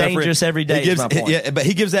Driscoll. more dangerous every day, He gives, is my point. Yeah, but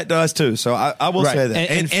he gives that to us too. So I will say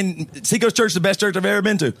that. And Seacoast Church is the best church I've ever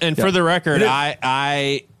been to. And for the record,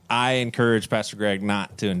 I encourage Pastor Greg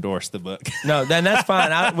not to endorse the book. No, then that's fine.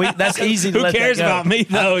 That's easy to Who let cares that go. about me,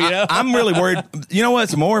 though? You know, I'm really worried. You know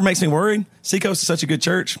what's more makes me worried? Seacoast is such a good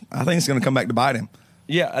church. I think it's going to come back to bite him.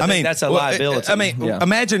 Yeah, I mean, that's a liability.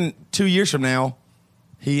 Imagine 2 years from now,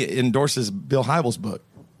 he endorses Bill Hybels' book.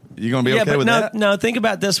 You going to be okay with that? No, think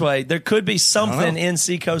about it this way. There could be something in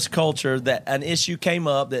Seacoast culture that an issue came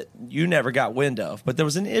up that you never got wind of, but there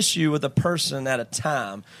was an issue with a person at a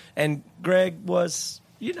time, and Greg was,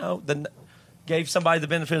 gave somebody the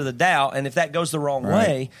benefit of the doubt, and if that goes the wrong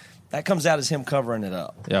way, that comes out as him covering it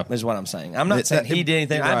up. Yeah, is what I'm saying. I'm not saying he did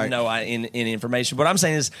anything. I have no any information. What I'm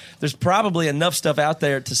saying is there's probably enough stuff out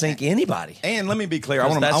there to sink anybody. And let me be clear. I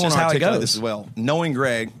want to articulate this as well. Knowing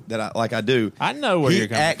Greg, I do. I know where you're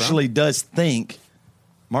coming from. He actually does think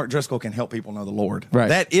Mark Driscoll can help people know the Lord. Right.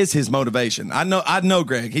 That is his motivation. I know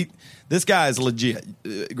Greg. This guy is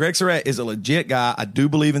legit. Greg Surratt is a legit guy. I do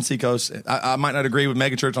believe in Seacoast. I might not agree with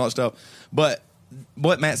megachurch and all that stuff, but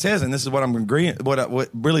what Matt says, and this is what I'm agreeing. What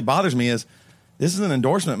really bothers me is this is an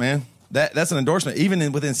endorsement, man. That's an endorsement,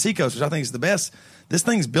 even within Seacoast, which I think is the best. This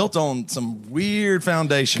thing's built on some weird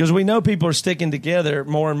foundation. Because we know people are sticking together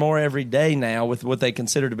more and more every day now with what they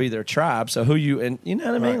consider to be their tribe. So you know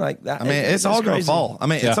what I mean? Like that. I mean, it's all going to fall. I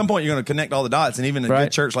mean, at some point you're going to connect all the dots, and even a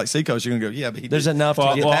good church like Seacoast, you're going to go, but there's enough.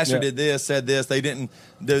 The pastor did this, said this, they didn't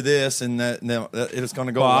do this, and it's going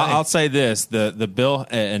to go away. I'll say this: the bill,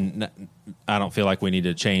 and I don't feel like we need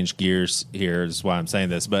to change gears here. Is why I'm saying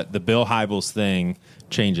this, but the Bill Hybels thing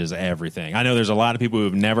changes everything. I know there's a lot of people who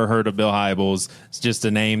have never heard of Bill Hybels. It's just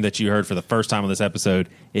a name that you heard for the first time on this episode.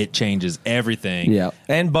 It changes everything. Yeah,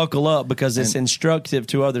 and buckle up because it's instructive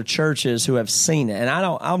to other churches who have seen it. And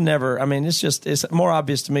I'll never. I mean, it's more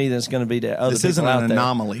obvious to me than it's going to be to other people out there. This isn't an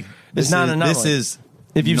anomaly. It's not an anomaly. This is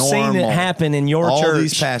if you've seen it happen in your church. All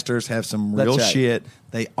these pastors have some real shit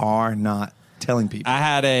they are not telling people.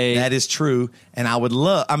 That is true, and I would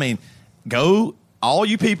love. I mean, go all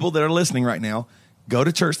you people that are listening right now. Go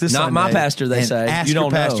to church this Sunday. Not my pastor, they say. Ask you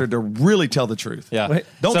don't your pastor to really tell the truth. Yeah.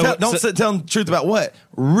 Don't tell the truth about what.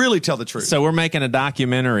 Really tell the truth. So we're making a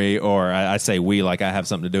documentary, or I say we, like I have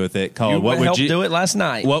something to do with it. Called "What Would do it last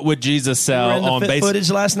night? What would Jesus sell?" On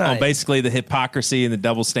footage last night. On basically the hypocrisy and the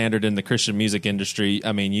double standard in the Christian music industry.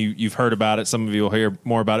 I mean, you've heard about it. Some of you will hear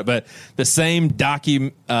more about it. But the same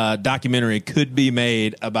documentary could be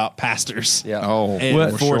made about pastors. Yeah. Oh,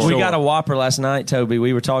 we got a whopper last night, Toby.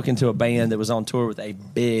 We were talking to a band that was on tour with a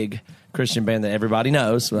big Christian band that everybody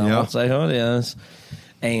knows. Well, I won't say who it is.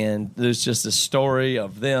 And there's just a story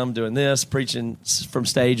of them doing this, preaching from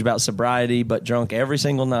stage about sobriety, but drunk every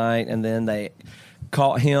single night. And then they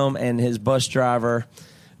caught him and his bus driver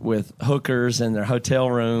with hookers in their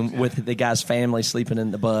hotel room with the guy's family sleeping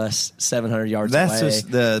in the bus 700 yards away. That's just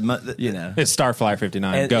It's Starflyer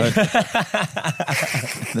 59. Go ahead.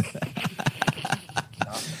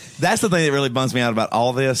 That's the thing that really bums me out about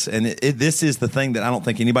all this, and this is the thing that I don't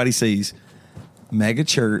think anybody sees. Mega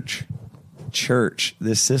church,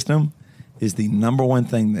 this system is the number one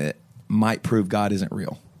thing that might prove God isn't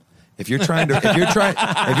real. If you're trying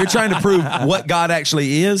to prove what God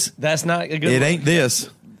actually is, that's not a good. It ain't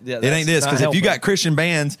this. Yeah, it ain't this, because if you got Christian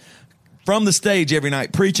bands from the stage every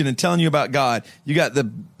night preaching and telling you about God, you got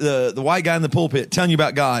the white guy in the pulpit telling you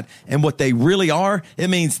about God and what they really are, it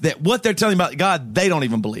means that what they're telling you about God, they don't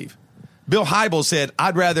even believe. Bill Hybels said,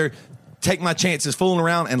 I'd rather take my chances fooling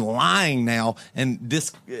around and lying now and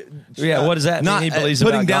this. What does that mean? He believes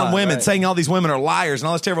putting about down God, women, right? saying all these women are liars and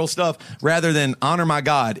all this terrible stuff, rather than honor my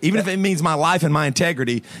God, even if it means my life and my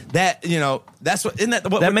integrity. That's what. Isn't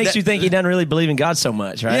that what that makes you think he doesn't really believe in God so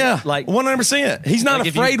much, right? Yeah, like 100%. He's not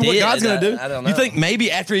afraid of what God's going to do. I don't know. You think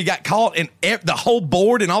maybe after he got caught and the whole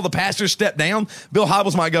board and all the pastors stepped down, Bill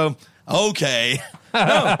Hybels might go, okay.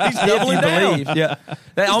 No, he's doubling down. Yeah,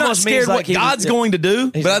 that he's almost not scared means like what God's going to do.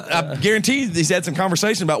 But I guarantee he's had some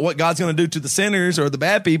conversation about what God's going to do to the sinners or the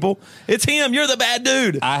bad people. It's him. You're the bad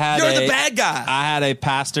dude. You're the bad guy. I had a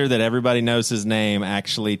pastor that everybody knows his name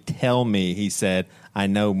actually tell me. He said, I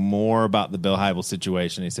know more about the Bill Hybels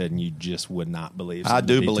situation. He said, and you just would not believe. I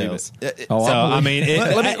do believe it. I mean,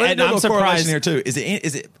 let me do a I'm correlation surprised here too.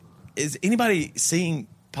 Is anybody seeing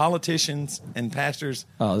politicians and pastors.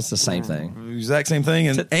 Oh, it's the same thing. Exact same thing.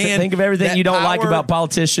 And think of everything you don't like about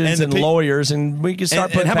politicians and lawyers, and we can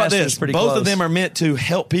start putting how about pastors this? pretty Both close. of them are meant to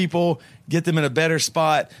help people, get them in a better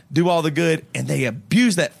spot, do all the good, and they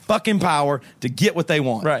abuse that fucking power to get what they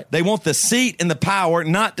want. Right. They want the seat and the power,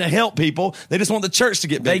 not to help people. They just want the church to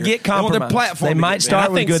get bigger. They get compromised. They want their platform. They to might get start I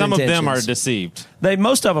with think good some intentions. of them are deceived.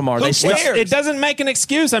 Most of them are. Who cares? It doesn't make an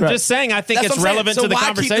excuse. I'm Right. just saying I think That's it's what I'm saying. relevant So to the why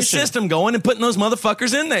conversation. keep the system going and putting those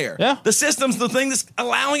motherfuckers in there? Yeah. The system's the thing that's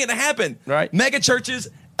allowing it to happen. Right. Mega churches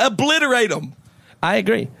obliterate them. I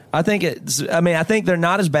agree. I think they're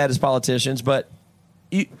not as bad as politicians, but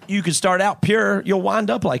you could start out pure, you'll wind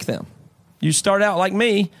up like them. You start out like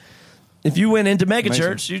me. If you went into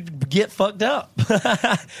megachurch, you'd get fucked up.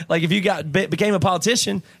 Like if you became a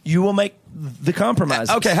politician, you will make the compromise.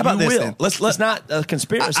 Okay, how about you this will. then? Let's It's not a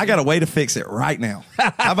conspiracy. I got a way to fix it right now.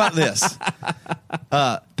 How about this?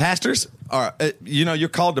 Pastors are, you're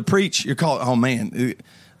called to preach. You're called, oh man.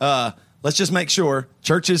 Let's just make sure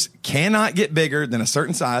churches cannot get bigger than a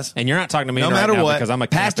certain size. And you're not talking to me no right matter now what, because I'm a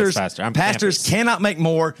campus pastor. Pastors cannot make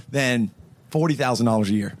more than $40,000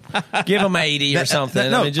 a year. Give them 80 or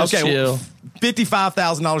something. No, just okay, chill.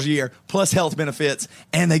 $55,000 a year plus health benefits,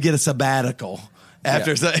 and they get a sabbatical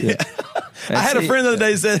after. I had a friend the other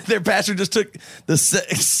day that said their pastor just took the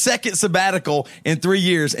second sabbatical in 3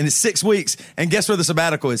 years, and it's 6 weeks. And guess where the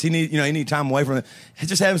sabbatical is? He need time away from it. It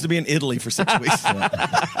just happens to be in Italy for 6 weeks.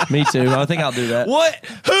 Me too. I think I'll do that. What?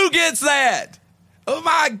 Who gets that? Oh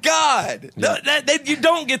my God! Yeah. You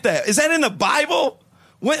don't get that. Is that in the Bible?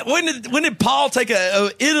 When did Paul take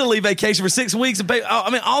a Italy vacation for 6 weeks?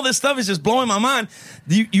 All this stuff is just blowing my mind.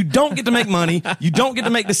 You don't get to make money. You don't get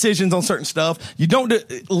to make decisions on certain stuff. You don't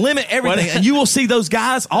limit everything. And you will see those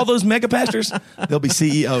guys, all those mega pastors, they'll be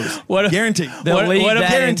CEOs. Guaranteed. They'll leave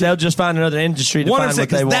that and they'll just find another industry to find what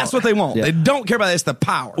they want. That's what they want. Yeah. They don't care about it. It's the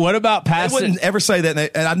power. What about pastors? They wouldn't ever say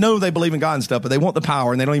that. And I know they believe in God and stuff, but they want the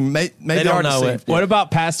power, and they don't even maybe they don't know it. What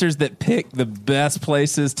about pastors that pick the best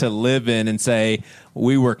places to live in and say,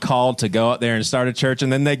 we were called to go out there and start a church,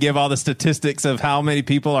 and then they give all the statistics of how many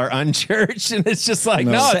people are unchurched, and it's just like,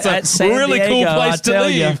 no, it's a really cool place to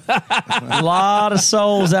live. A lot of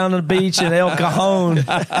souls down on the beach in El Cajon.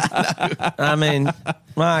 I mean,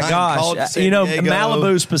 my gosh.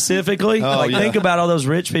 Malibu specifically. Think about all those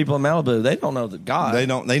rich people in Malibu. They don't know the God. They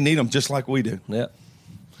don't. They need them just like we do. Yeah.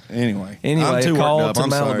 Anyway, I'm too worked up. to I'm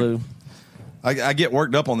Malibu. sorry. I get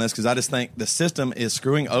worked up on this because I just think the system is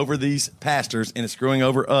screwing over these pastors and it's screwing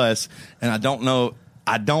over us. And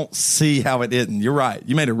I don't see how it isn't. You're right.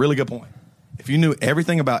 You made a really good point. If you knew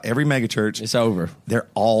everything about every megachurch, it's over. They're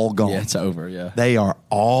all gone. Yeah, it's over. Yeah, they are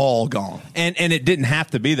all gone. And it didn't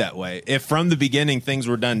have to be that way. If from the beginning things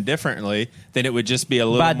were done differently, then it would just be a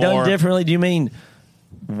little more. By done differently, do you mean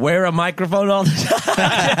wear a microphone all the time?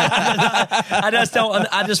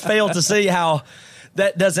 I just fail to see how.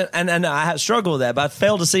 That doesn't, and I struggle with that, but I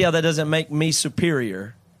fail to see how that doesn't make me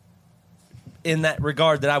superior in that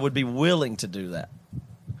regard that I would be willing to do that.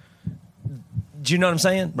 Do you know what I'm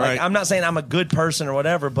saying? Right. Like, I'm not saying I'm a good person or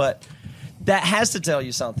whatever, but that has to tell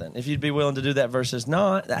you something. If you'd be willing to do that versus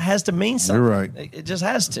not, that has to mean something. You're right. It just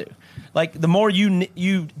has to. Like, the more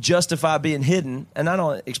you justify being hidden, and I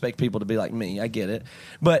don't expect people to be like me, I get it,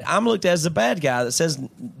 but I'm looked at as the bad guy that says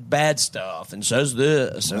bad stuff and says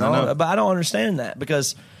this, and all, but I don't understand that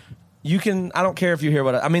because I don't care if you hear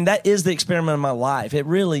that is the experiment of my life. It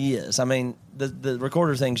really is. I mean, the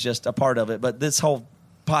recorder thing's just a part of it, but this whole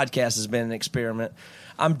podcast has been an experiment.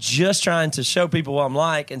 I'm just trying to show people what I'm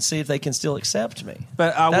like and see if they can still accept me.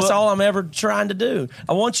 But that's all I'm ever trying to do.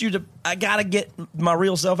 I got to get my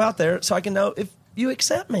real self out there so I can know if you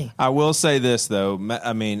accept me. I will say this, though.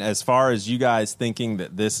 I mean, as far as you guys thinking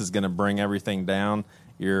that this is going to bring everything down,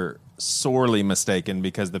 you're sorely mistaken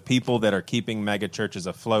because the people that are keeping mega churches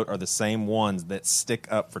afloat are the same ones that stick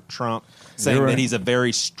up for Trump, saying that he's a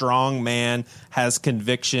very strong man, has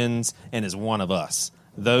convictions, and is one of us.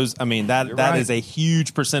 That is a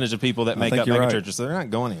huge percentage of people that make up mega churches, so they're not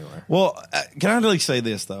going anywhere. Well, can I really say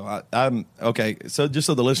this though? I'm okay. So just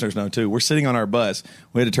so the listeners know too, we're sitting on our bus.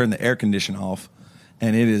 We had to turn the air condition off,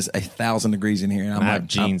 and it is 1,000 degrees in here. And I have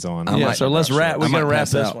jeans on. So let's wrap. We're gonna wrap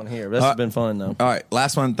this one here. This has been fun though. All right,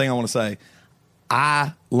 last one thing I want to say.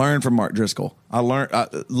 I learned from Mark Driscoll. I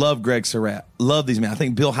love Greg Surratt. Love these men. I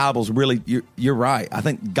think Bill Hybels really. You're right. I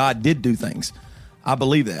think God did do things. I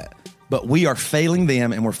believe that. But we are failing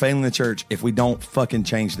them, and we're failing the church if we don't fucking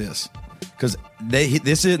change this. Because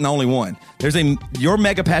this isn't the only one. Your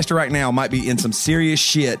mega pastor right now might be in some serious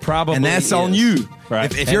shit, probably, and that's on you.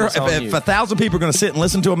 Right. If 1,000 people are going to sit and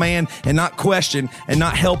listen to a man and not question and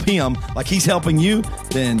not help him like he's helping you,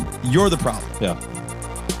 then you're the problem. Yeah.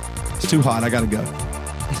 It's too hot. I gotta go.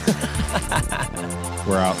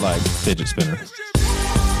 We're out like fidget spinners.